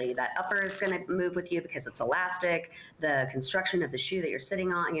 literally. That upper is going to move with you because it's elastic. The construction of the shoe that you're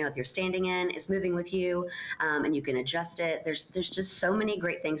sitting on, you know, if you're standing in, is moving with you, and you can adjust it. There's just so many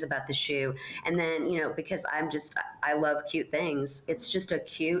great things about the shoe. And then, you know, because I love cute things, it's just a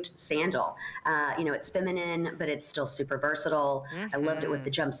cute sandal. You know, it's feminine, but it's still super versatile. I loved it with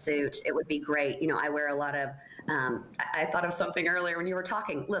the jumpsuit. It would be great. You know, I wear a lot of, I thought of something earlier when you were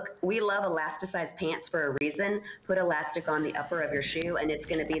talking. Look, we love elasticized pants for a reason. Put elastic on the upper of your shoe and it's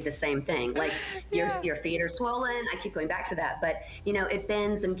going to be the same thing. Like your feet are swollen. I keep going back to that, but you know, it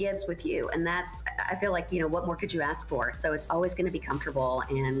bends and gives with you. And that's, I feel like, you know, what more could you ask for? So it's always going to be comfortable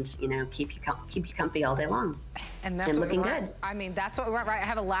and, you know, keep you comfy all day long. And that's and what looking we good. I mean, that's what we want, right? I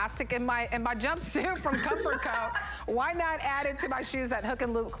have elastic in my jumpsuit from Comfort Co. Why not add it to my shoes? That hook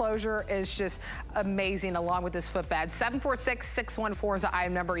and loop closure is just amazing, along with this footbed. 746-614 is the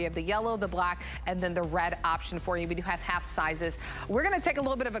item number. You have the yellow, the black, and then the red option for you. We do have half sizes. We're gonna take a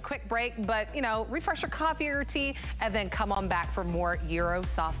little bit of a quick break, but you know, refresh your coffee or your tea, and then come on back for more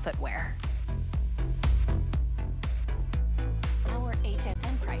Eurosofft footwear. Our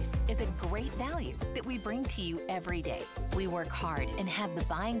HSN price is a great value that we bring to you every day. We work hard and have the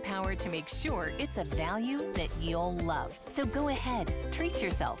buying power to make sure it's a value that you'll love. So go ahead, treat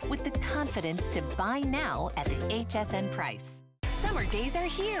yourself with the confidence to buy now at the HSN price. Summer days are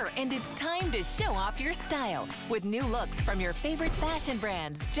here, and it's time to show off your style with new looks from your favorite fashion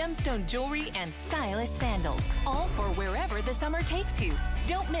brands, gemstone jewelry, and stylish sandals, all for wherever the summer takes you.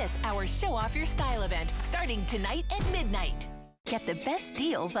 Don't miss our Show Off Your Style event starting tonight at midnight. Get the best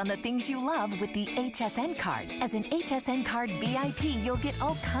deals on the things you love with the HSN card. As an HSN card VIP, you'll get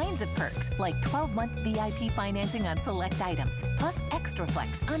all kinds of perks, like 12-month VIP financing on select items, plus extra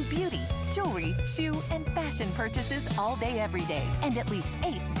flex on beauty, jewelry, shoe, and fashion purchases all day, every day. And at least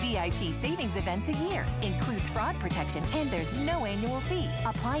 8 VIP savings events a year. Includes fraud protection, and there's no annual fee.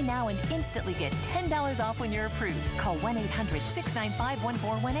 Apply now and instantly get $10 off when you're approved. Call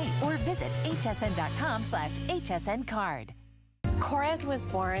 1-800-695-1418 or visit hsn.com/HSN card. Korres was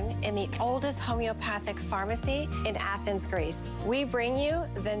born in the oldest homeopathic pharmacy in Athens, Greece. We bring you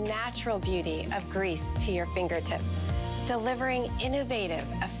the natural beauty of Greece to your fingertips, delivering innovative,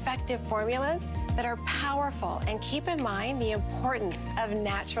 effective formulas that are powerful and keep in mind the importance of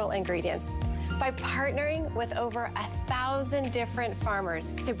natural ingredients. By partnering with over 1,000 different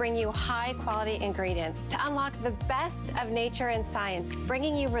farmers to bring you high-quality ingredients to unlock the best of nature and science,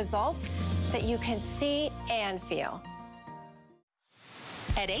 bringing you results that you can see and feel.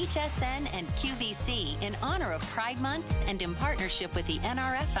 At HSN and QVC, in honor of Pride Month and in partnership with the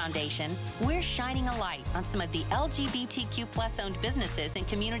NRF Foundation, we're shining a light on some of the LGBTQ+ owned businesses and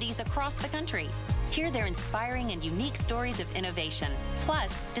communities across the country. Hear their inspiring and unique stories of innovation.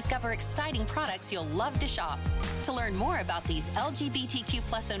 Plus, discover exciting products you'll love to shop. To learn more about these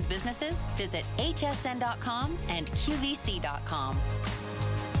LGBTQ+ owned businesses, visit hsn.com and qvc.com.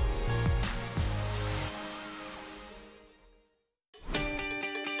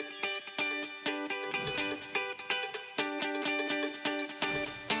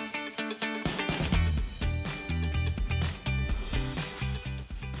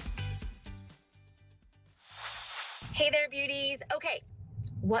 Hey there, beauties. Okay,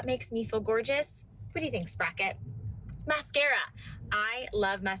 what makes me feel gorgeous? What do you think, Sprocket? Mascara. I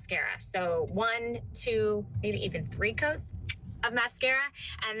love mascara. So 1, 2, maybe even 3 coats of mascara.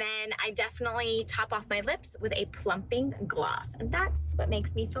 And then I definitely top off my lips with a plumping gloss. And that's what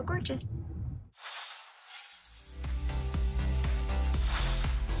makes me feel gorgeous.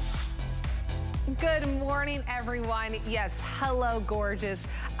 Good morning, everyone. Yes, hello, gorgeous.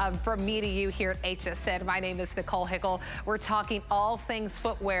 From me to you here at HSN. My name is Nicole Hickle. We're talking all things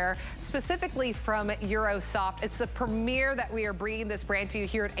footwear, specifically from Eurosofft. It's the premiere that we are bringing this brand to you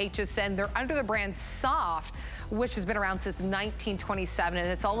here at HSN. They're under the brand Soft, which has been around since 1927, and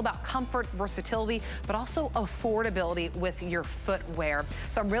it's all about comfort, versatility, but also affordability with your footwear.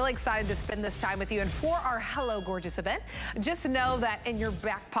 So I'm really excited to spend this time with you. And for our Hello Gorgeous event, just know that in your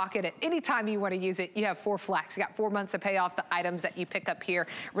back pocket at any time you want to use it, you have 4 flex. You got 4 months to pay off the items that you pick up here.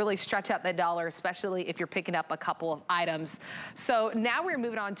 Really stretch out that dollar, especially if you're picking up a couple of items. So now we're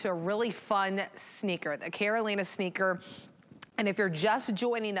moving on to a really fun sneaker, the Carolina sneaker. And if you're just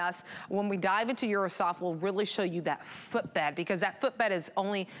joining us, when we dive into Eurosofft, we'll really show you that footbed, because that footbed is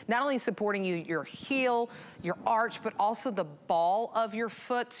not only supporting your heel, your arch, but also the ball of your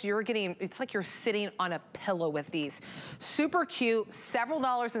foot. So you're getting, it's like you're sitting on a pillow with these. Super cute, several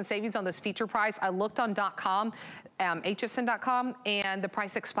dollars in savings on this feature price. I looked on .com, hsn.com, and the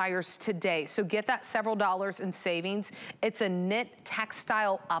price expires today. So get that several dollars in savings. It's a knit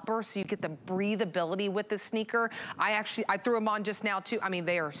textile upper, so you get the breathability with this sneaker. I threw them on just now too. I mean,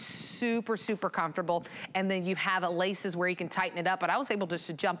 they are super, super comfortable. And then you have laces where you can tighten it up, but I was able just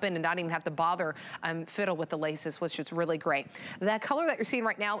to jump in and not even have to bother fiddle with the laces, which is really great. That color that you're seeing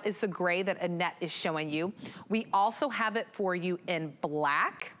right now is the gray that Annette is showing you. We also have it for you in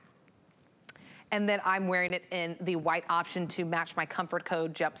black. And then I'm wearing it in the white option to match my Comfort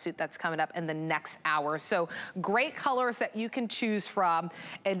Code jumpsuit that's coming up in the next hour. So great colors that you can choose from.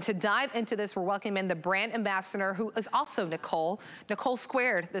 And to dive into this, we're welcoming in the brand ambassador, who is also Nicole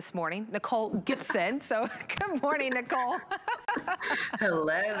Squared this morning, Nicole Gibson. So good morning, Nicole. Hello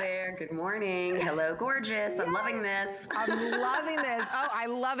there, good morning. Hello, gorgeous. I'm loving this. I'm loving this. Oh, I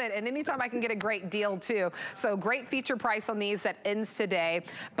love it. And anytime I can get a great deal too. So great feature price on these that ends today.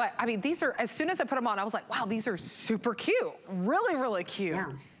 But I mean, these are, as soon as I put them on, I was like, wow, these are super cute. Really, really cute.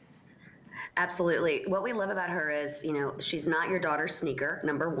 Yeah. Absolutely. What we love about her is, she's not your daughter's sneaker,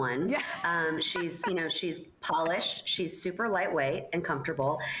 number one. Yeah. She's polished, she's super lightweight and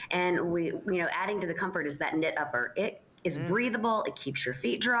comfortable. And adding to the comfort is that knit upper. It is breathable, it keeps your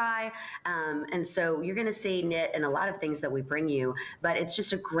feet dry. And so you're gonna see knit in a lot of things that we bring you, but it's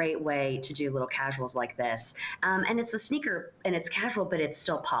just a great way to do little casuals like this. And it's a sneaker and it's casual, but it's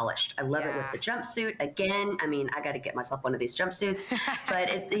still polished. I love it with the jumpsuit. Again, I mean, I gotta get myself one of these jumpsuits, but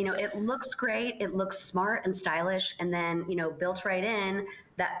it looks great, it looks smart and stylish, and then, built right in,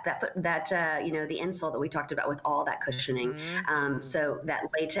 the insole that we talked about with all that cushioning. So that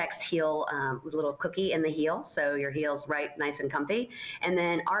latex heel, little cookie in the heel, so your heel's right, nice and comfy. And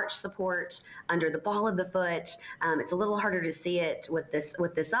then arch support under the ball of the foot. It's a little harder to see it with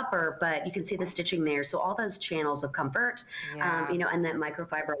this upper, but you can see the stitching there. So all those channels of comfort, and that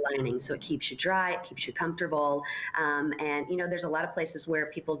microfiber lining, so it keeps you dry, it keeps you comfortable. And there's a lot of places where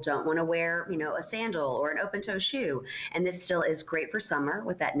people don't want to wear, a sandal or an open toe shoe, and this still is great for summer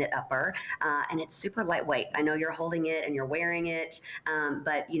with that knit upper, and it's super lightweight. I know you're holding it and you're wearing it,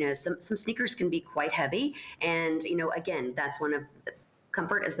 but some sneakers can be quite heavy, and again, that's one of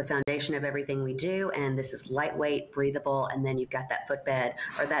comfort is the foundation of everything we do, and this is lightweight, breathable, and then you've got that footbed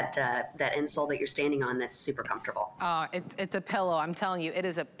or that insole that you're standing on that's super comfortable. It's a pillow. I'm telling you, it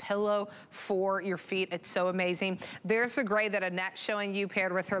is a pillow for your feet. It's so amazing. There's the gray that Annette's showing you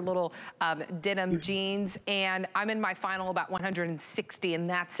paired with her little denim jeans, and I'm in my final about 160, and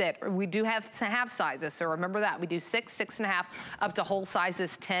that's it. We do have to have sizes, so remember that. We do 6, 6.5, up to whole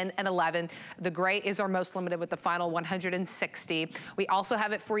sizes 10 and 11. The gray is our most limited with the final 160. We also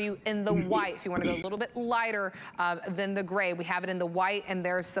have it for you in the white. If you want to go a little bit lighter than the gray, we have it in the white, and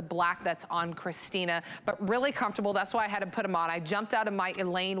there's the black that's on Christina. But really comfortable. That's why I had to put them on. I jumped out of my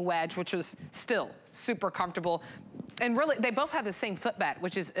Elaine wedge, which was still super comfortable. And really, they both have the same footbed,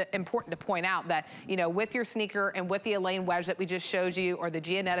 which is important to point out that, you know, with your sneaker and with the Elaine wedge that we just showed you, or the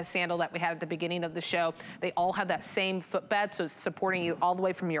Giannetta sandal that we had at the beginning of the show, they all have that same footbed, so it's supporting you all the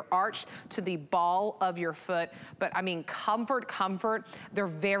way from your arch to the ball of your foot. But I mean, comfort. They're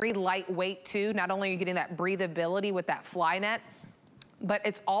very lightweight too. Not only are you getting that breathability with that fly net, but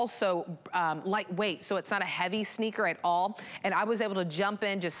it's also lightweight, so it's not a heavy sneaker at all. And I was able to jump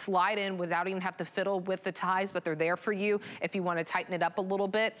in, just slide in without even have to fiddle with the ties, but they're there for you if you want to tighten it up a little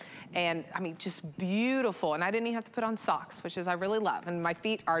bit. And I mean, just beautiful. And I didn't even have to put on socks, which is I really love. And my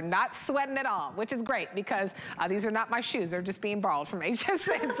feet are not sweating at all, which is great because these are not my shoes. They're just being borrowed from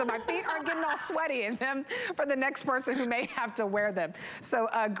HSN. So my feet aren't getting all sweaty in them for the next person who may have to wear them. So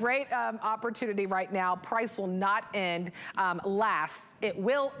a great opportunity right now. Price will not end last. It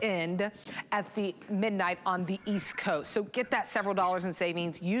will end at the midnight on the East Coast. So get that several dollars in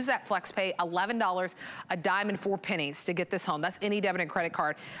savings. Use that FlexPay, $11, a dime and 4 pennies to get this home. That's any debit and credit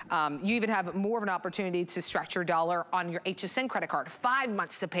card. You even have more of an opportunity to stretch your dollar on your HSN credit card. 5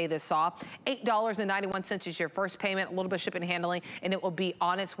 months to pay this off. $8.91 is your first payment, a little bit of shipping and handling, and it will be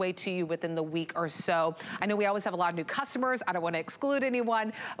on its way to you within the week or so. I know we always have a lot of new customers. I don't want to exclude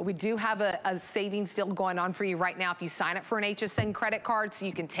anyone. We do have a savings deal going on for you right now if you sign up for an HSN credit card, so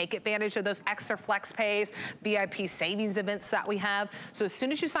you can take advantage of those extra flex pays, VIP savings events that we have. So as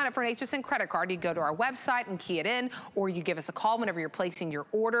soon as you sign up for an HSN credit card, you go to our website and key it in, or you give us a call whenever you're placing your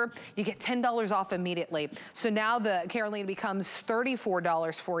order. You get $10 off immediately. So now the Carolina becomes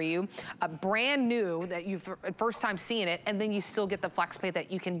 $34 for you, brand new that you've first time seeing it, and then you still get the flex pay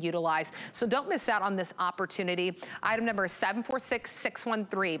that you can utilize. So don't miss out on this opportunity. Item number is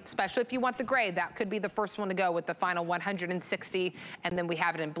 746613, especially if you want the gray. That could be the first one to go with the final 160, and then we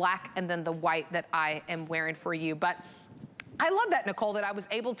have it in black and then the white that I am wearing for you. But I love that, Nicole, that I was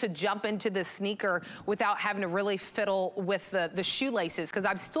able to jump into this sneaker without having to really fiddle with the shoelaces, because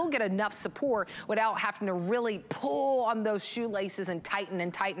I still get enough support without having to really pull on those shoelaces and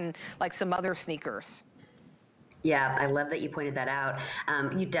tighten like some other sneakers. Yeah, I love that you pointed that out.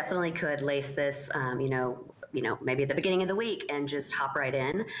 You definitely could lace this, maybe at the beginning of the week and just hop right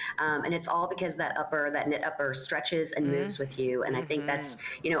in. And it's all because that knit upper stretches and moves with you. And I think that's,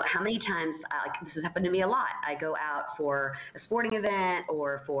 how many times, this has happened to me a lot. I go out for a sporting event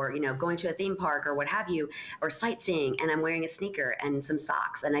or for, going to a theme park or what have you, or sightseeing, and I'm wearing a sneaker and some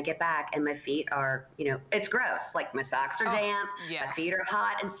socks, and I get back and my feet are, it's gross. Like my socks are damp, my feet are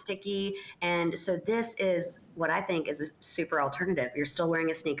hot and sticky. And so this is what I think is a super alternative. You're still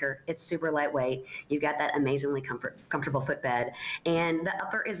wearing a sneaker. It's super lightweight. You've got that amazingly comfortable footbed, and the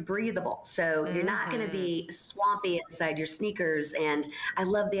upper is breathable. So you're not going to be swampy inside your sneakers. And I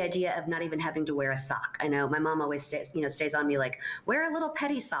love the idea of not even having to wear a sock. I know my mom always stays on me like, wear a little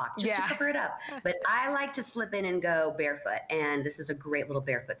petty sock just to cover it up. But I like to slip in and go barefoot. And this is a great little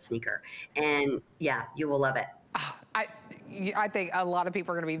barefoot sneaker. And yeah, you will love it. I think a lot of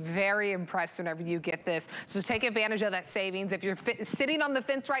people are going to be very impressed whenever you get this. So take advantage of that savings. If you're sitting on the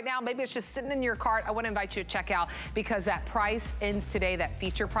fence right now, maybe it's just sitting in your cart, I want to invite you to check out, because that price ends today, that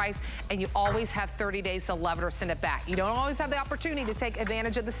feature price, and you always have 30 days to love it or send it back. You don't always have the opportunity to take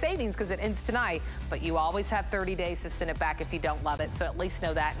advantage of the savings because it ends tonight, but you always have 30 days to send it back if you don't love it. So at least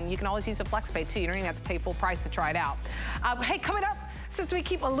know that. And you can always use a FlexPay too. You don't even have to pay full price to try it out. Hey, coming up, since we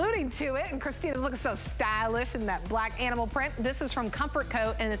keep alluding to it, and Christina's looking so stylish in that black animal print, this is from Comfort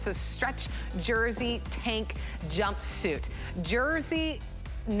Coat, and it's a stretch jersey tank jumpsuit. Jersey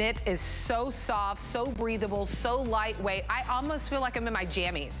knit is so soft, so breathable, so lightweight. I almost feel like I'm in my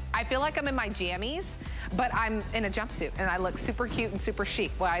jammies. I feel like I'm in my jammies, but I'm in a jumpsuit and I look super cute and super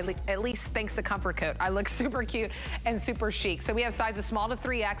chic. Well, at least thanks to Comfort Coat, I look super cute and super chic. So we have sizes small to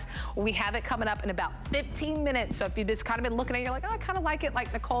 3X. We have it coming up in about 15 minutes. So if you've just kind of been looking at it, you're like, oh, I kind of like it.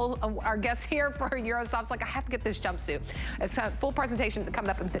 Like Nicole, our guest here for Eurosofft's like, I have to get this jumpsuit. It's a full presentation coming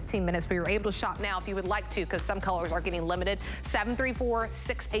up in 15 minutes, but you're able to shop now if you would like to, because some colors are getting limited.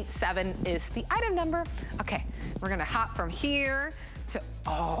 734-687 is the item number. Okay, we're gonna hop from here to,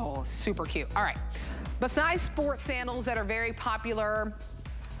 oh, super cute. All right. Besides sports sandals that are very popular,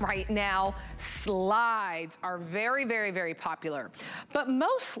 Right now, slides are very, very, very popular. But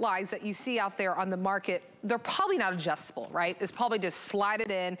most slides that you see out there on the market, they're probably not adjustable, right? It's probably just slide it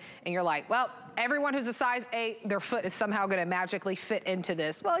in and you're like, well, everyone who's a size 8, their foot is somehow gonna magically fit into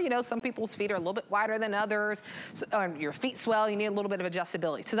this. Well, you know, some people's feet are a little bit wider than others. So, your feet swell, you need a little bit of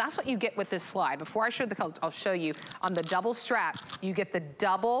adjustability. So that's what you get with this slide. Before I show the colors, I'll show you on the double strap, you get the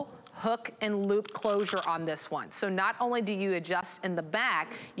double hook and loop closure on this one. So not only do you adjust in the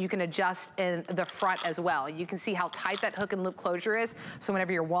back, you can adjust in the front as well. You can see how tight that hook and loop closure is. So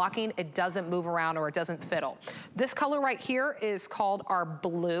whenever you're walking, it doesn't move around or it doesn't fiddle. This color right here is called our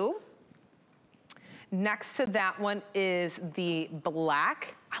blue. Next to that one is the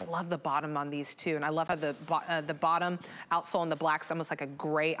black. I love the bottom on these too, and I love how the bottom outsole on the black is almost like a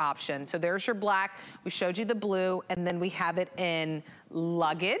gray option. So there's your black, we showed you the blue, and then we have it in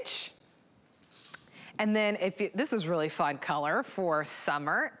luggage. And then this is really fun color for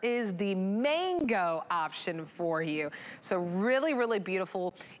summer, is the mango option for you. So really, really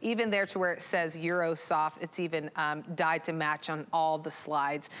beautiful. Even there to where it says Eurosofft, it's even dyed to match on all the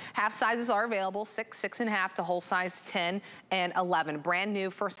slides. Half sizes are available, 6, 6.5 to whole size 10 and 11. Brand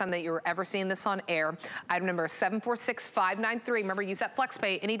new, first time that you were ever seeing this on air. Item number 746593. Remember, use that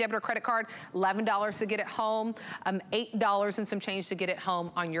FlexPay, any debit or credit card, $11 to get it home, $8 and some change to get it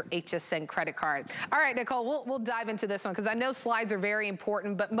home on your HSN credit card. All right, Nicole, we'll dive into this one because I know slides are very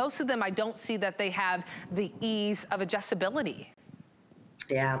important, but most of them I don't see that they have the ease of adjustability.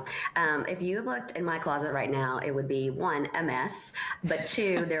 Yeah, if you looked in my closet right now, it would be 1, a mess, but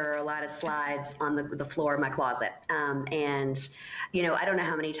 2, there are a lot of slides on the floor of my closet. And, you know, I don't know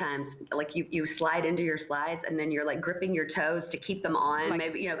how many times, like you slide into your slides and then you're like gripping your toes to keep them on, like,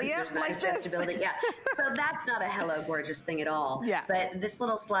 maybe, you know, because there's not like adjustability. Yeah, so that's not a hello gorgeous thing at all. Yeah. But this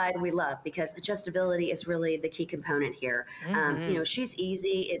little slide we love because adjustability is really the key component here. You know, she's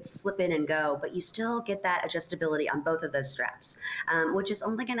easy, it's slip in and go, but you still get that adjustability on both of those straps, which is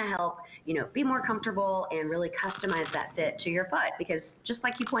only going to help, you know, be more comfortable and really customize that fit to your foot. Because just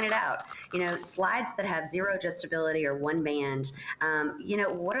like you pointed out, you know, slides that have 0 adjustability or 1 band, you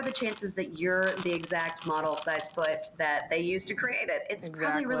know, what are the chances that you're the exact model size foot that they used to create it? It's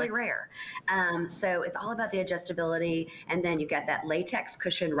probably really rare. So it's all about the adjustability, and then you got that latex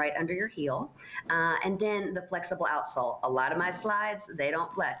cushion right under your heel, and then the flexible outsole. A lot of my slides, they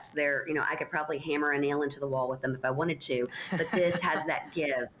don't flex. They're, you know, I could probably hammer a nail into the wall with them if I wanted to, but this has that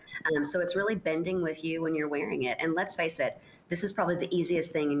give. So it's really bending with you when you're wearing it. And let's face it, this is probably the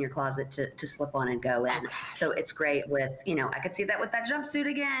easiest thing in your closet to slip on and go in. So it's great with, you know, I could see that with that jumpsuit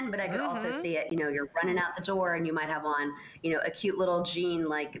again, but I could also see it, you know, you're running out the door and you might have on, you know, a cute little jean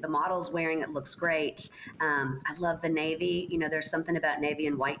like the model's wearing. It looks great. I love the navy. You know, there's something about navy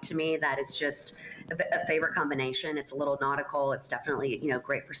and white to me that is just a favorite combination. It's a little nautical. It's definitely, you know,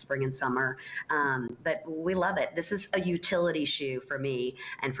 great for spring and summer. But we love it. This is a utility shoe for me,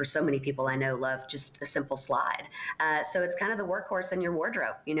 and for so many people I know love just a simple slide. So it's kind of the workhorse in your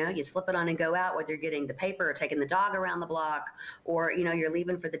wardrobe. You know, you slip it on and go out, whether you're getting the paper or taking the dog around the block, or, you know, you're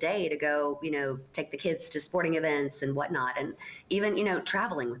leaving for the day to go, you know, take the kids to sporting events and whatnot. And even, you know,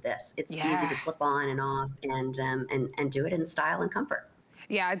 traveling with this, it's easy to slip on and off and do it in style and comfort.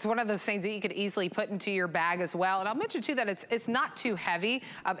 Yeah, it's one of those things that you could easily put into your bag as well. And I'll mention too that it's not too heavy.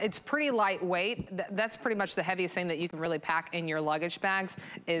 It's pretty lightweight. That's pretty much the heaviest thing that you can really pack in your luggage bags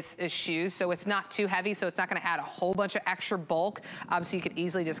is shoes. So it's not too heavy, so it's not gonna add a whole bunch of extra bulk. So you could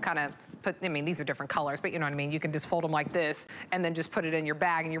easily just kind of put, I mean, these are different colors, but you know what I mean? You can just fold them like this and then just put it in your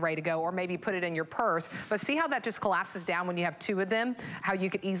bag and you're ready to go, or maybe put it in your purse. But see how that just collapses down when you have 2 of them? How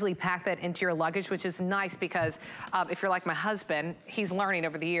you could easily pack that into your luggage, which is nice because if you're like my husband, he's learning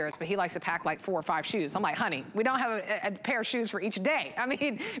over the years, but he likes to pack like 4 or 5 shoes. I'm like, honey, we don't have a pair of shoes for each day. I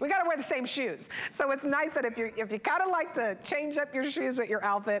mean, we gotta wear the same shoes. So it's nice that if you kind of like to change up your shoes with your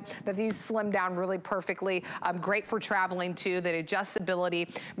outfit, that these slim down really perfectly. Great for traveling too, that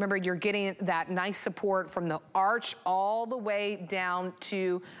adjustability. Remember, you're getting that nice support from the arch all the way down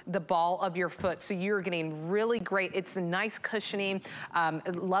to the ball of your foot. So you're getting really great. It's a nice cushioning.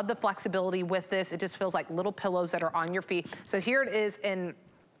 Love the flexibility with this. It just feels like little pillows that are on your feet. So here it is in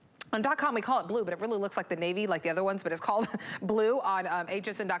on .com, we call it blue, but it really looks like the navy, like the other ones, but it's called blue on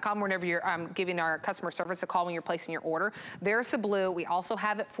hsn.com whenever you're giving our customer service a call when you're placing your order. There's the blue. We also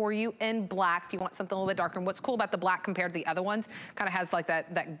have it for you in black if you want something a little bit darker. And what's cool about the black compared to the other ones, kind of has like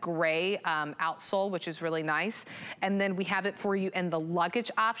that gray outsole, which is really nice. And then we have it for you in the luggage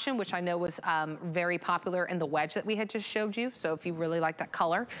option, which I know was very popular in the wedge that we had just showed you. So if you really like that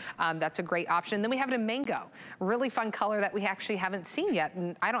color, that's a great option. Then we have it in mango, really fun color that we actually haven't seen yet.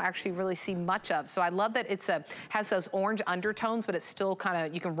 And I don't actually actually really see much of. So I love that it's has those orange undertones, but it's still kind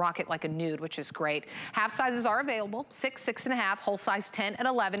of, you can rock it like a nude, which is great. Half sizes are available, 6, 6.5, whole size 10 and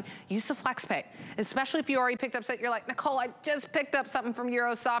 11. Use the FlexPay, especially if you already picked up something. You're like, Nicole, I just picked up something from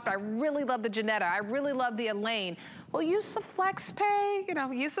Eurosofft. I really love the Janetta. I really love the Elaine. Well, use the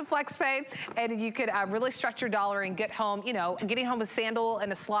FlexPay, use the FlexPay, and you could really stretch your dollar and get home, getting home a sandal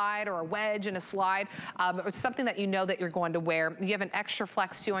and a slide or a wedge and a slide, or something that you know that you're going to wear. You have an extra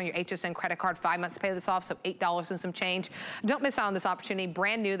flex too on your HSN credit card, 5 months to pay this off, so $8 and some change. Don't miss out on this opportunity,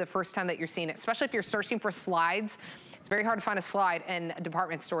 brand new the first time that you're seeing it, especially if you're searching for slides. It's very hard to find a slide in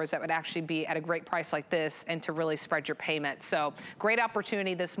department stores that would actually be at a great price like this and to really spread your payment. So great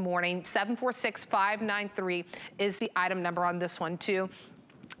opportunity this morning. 746-593 is the item number on this one too.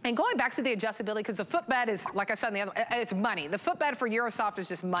 And going back to the adjustability, because the footbed is, like I said, it's money. The footbed for Eurosofft is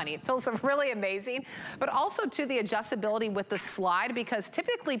just money. It feels really amazing. But also to the adjustability with the slide, because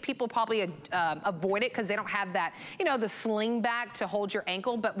typically people probably avoid it because they don't have that, the sling back to hold your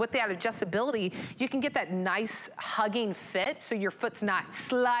ankle. But with that adjustability, you can get that nice hugging fit so your foot's not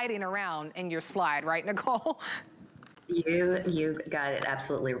sliding around in your slide, right, Nicole? You got it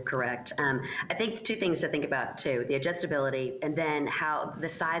absolutely correct. I think 2 things to think about too, the adjustability and then how the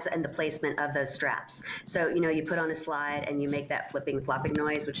size and the placement of those straps. So, you put on a slide and you make that flopping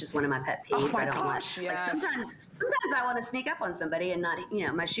noise, which is one of my pet peeves. Oh my gosh, yes. Like sometimes I want to sneak up on somebody and not,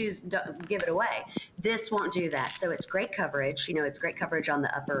 my shoes don't give it away. This won't do that. So it's great coverage. It's great coverage on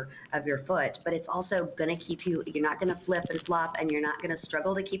the upper of your foot, but it's also going to keep you're not going to flip and flop and you're not going to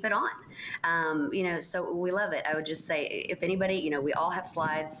struggle to keep it on. So we love it. I would just say, if anybody, we all have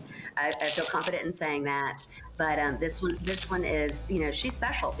slides. I feel confident in saying that. But this one is, she's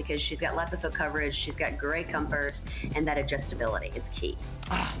special because she's got lots of foot coverage. She's got great comfort, and that adjustability is key.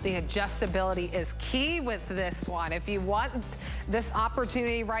 Oh, the adjustability is key with this one. If you want this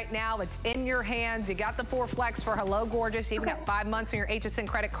opportunity right now, it's in your hands. You got the 4 flex for Hello Gorgeous. You even got 5 months on your HSN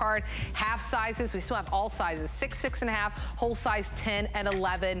credit card. Half sizes, we still have all sizes, 6, 6.5, whole size 10 and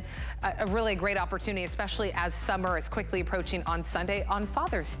 11. A really great opportunity, especially as summer is quickly approaching on Sunday on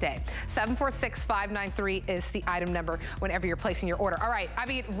Father's Day. 746-593 is the item number whenever you're placing your order. All right,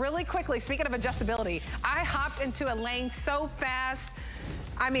 really quickly, speaking of adjustability, I hopped into a lane so fast.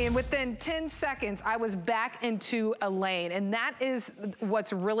 Within 10 seconds, I was back into a lane. And that is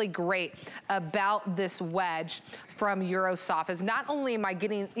what's really great about this wedge from Eurosofft is not only am I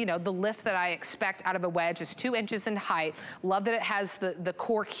getting, the lift that I expect out of a wedge. It's 2 inches in height. Love that it has the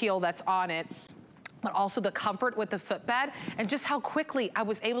cork heel that's on it, but also the comfort with the footbed and just how quickly I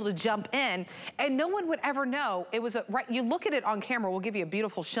was able to jump in, and no one would ever know it was you look at it on camera, we'll give you a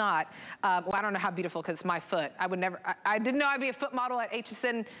beautiful shot. Well, I don't know how beautiful because my foot. I didn't know I'd be a foot model at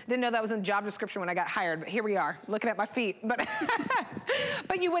HSN. Didn't know that was in the job description when I got hired, but here we are, looking at my feet. But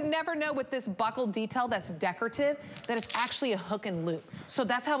but you would never know with this buckle detail that's decorative that it's actually a hook and loop. So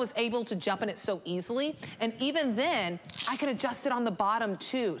that's how I was able to jump in it so easily. And even then, I can adjust it on the bottom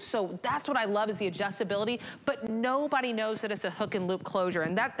too. So that's what I love is the adjustability, but nobody knows that it's a hook and loop closure.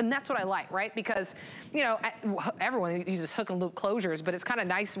 And that's what I like, right? Because, everyone uses hook and loop closures, but it's kind of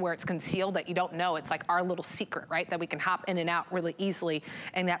nice where it's concealed that you don't know. It's like our little secret, right? That we can hop in and out really easily,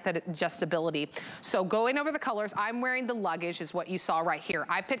 and that adjustability. So going over the colors, I'm wearing the luggage is what you saw right here.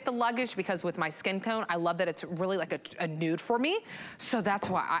 I picked the luggage because with my skin tone, I love that it's really like a nude for me. So that's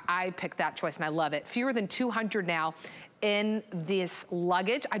why I picked that choice, and I love it. Fewer than 200 now in this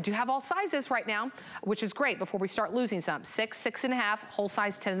luggage. I do have all sizes right now, which is great before we start losing some. 6, 6.5, whole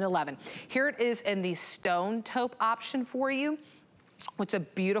size 10 and 11. Here it is in the stone taupe option for you, which is a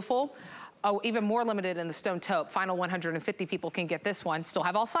beautiful, even more limited in the stone taupe. Final 150 people can get this one. Still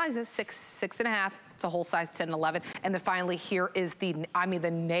have all sizes, 6, 6.5 to whole size 10 and 11. And then finally here is the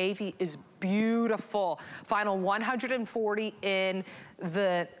navy is beautiful. Final 140 in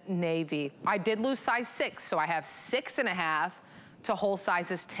the navy. I did lose size 6, so I have 6.5 to whole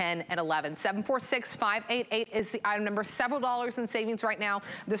sizes 10 and 11. 746-588 is the item number. Several dollars in savings right now.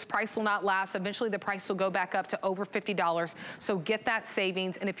 This price will not last. Eventually the price will go back up to over $50. So get that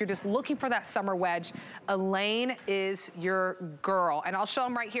savings. And if you're just looking for that summer wedge, Elaine is your girl. And I'll show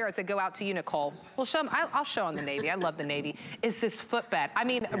them right here as I go out to you, Nicole. We'll show them, I'll show on the navy. I love the navy. Is this footbed.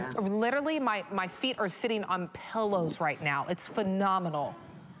 Literally my feet are sitting on pillows right now. It's phenomenal.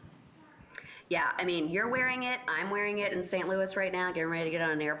 Yeah, you're wearing it. I'm wearing it in St. Louis right now, getting ready to get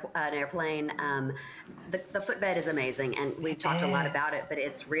on an airplane. The footbed is amazing, and we've talked a lot about it, but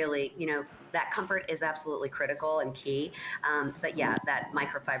it's really, that comfort is absolutely critical and key. But yeah, that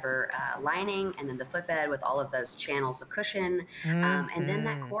microfiber lining, and then the footbed with all of those channels of cushion, and then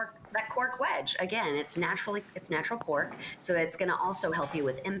that cork wedge. Again, it's natural cork, so it's going to also help you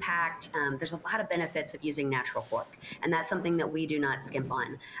with impact. There's a lot of benefits of using natural cork, and that's something that we do not skimp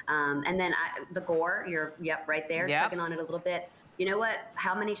on. And then the gore, you're right there, tugging on it a little bit. You know what?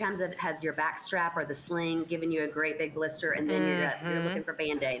 How many times has your back strap or the sling given you a great big blister, and then you're looking for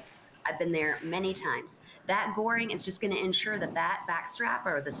Band-Aids? I've been there many times. That goring is just going to ensure that that back strap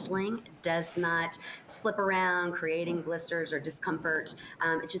or the sling does not slip around, creating blisters or discomfort.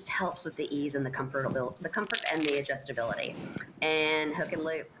 It just helps with the ease and the comfort and the adjustability. And hook and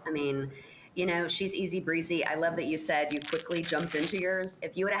loop. I mean, you know, she's easy breezy. I love that you said you quickly jumped into yours.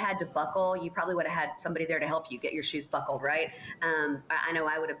 If you would have had to buckle, you probably would have had somebody there to help you get your shoes buckled, right? I know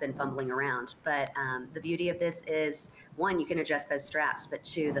I would have been fumbling around, but the beauty of this is, one, you can adjust those straps, but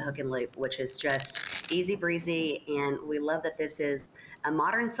two, the hook and loop, which is just easy breezy. And we love that this is a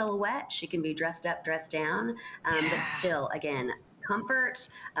modern silhouette. She can be dressed up, dressed down, but still, again, comfort,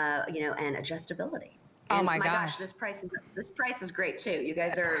 you know, and adjustability. And oh my gosh, this price is great too. You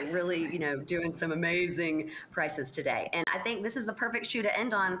guys are really, you know, doing some amazing prices today. And I think this is the perfect shoe to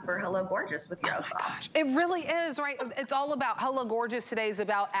end on for Hello Gorgeous with Eurosofft. It really is, right? It's all about Hello Gorgeous today is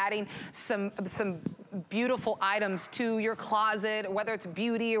about adding some beautiful items to your closet, whether it's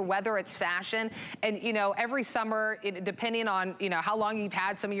beauty or whether it's fashion. And you know, every summer, depending on, you know, how long you've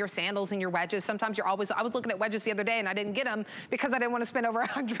had some of your sandals and your wedges, sometimes I was looking at wedges the other day and I didn't get them because I didn't want to spend over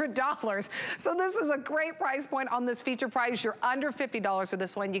 $100. So this is a great price point on this feature price. You're under $50 for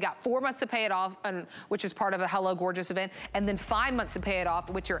this one. You got 4 months to pay it off, which is part of a Hello Gorgeous event, and then 5 months to pay it off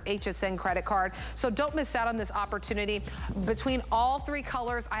with your HSN credit card. So don't miss out on this opportunity. Between all 3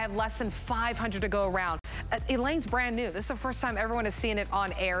 colors, I have less than 500 to go around. Elaine's brand new. This is the first time everyone is seeing it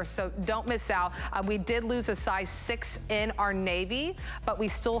on air, so don't miss out. We did lose a size 6 in our navy, but we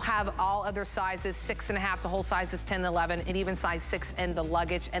still have all other sizes, 6.5 to whole sizes 10 and 11, and even size 6 in the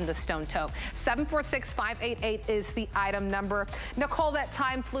luggage and the stone toe. 746-588 is the item number. Nicole, that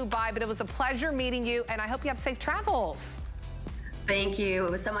time flew by, but it was a pleasure meeting you, and I hope you have safe travels. Thank you.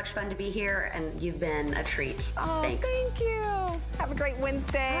 It was so much fun to be here, and you've been a treat. Oh, thanks. Thank you. Have a great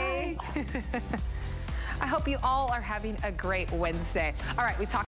Wednesday. I hope you all are having a great Wednesday. All right, we talked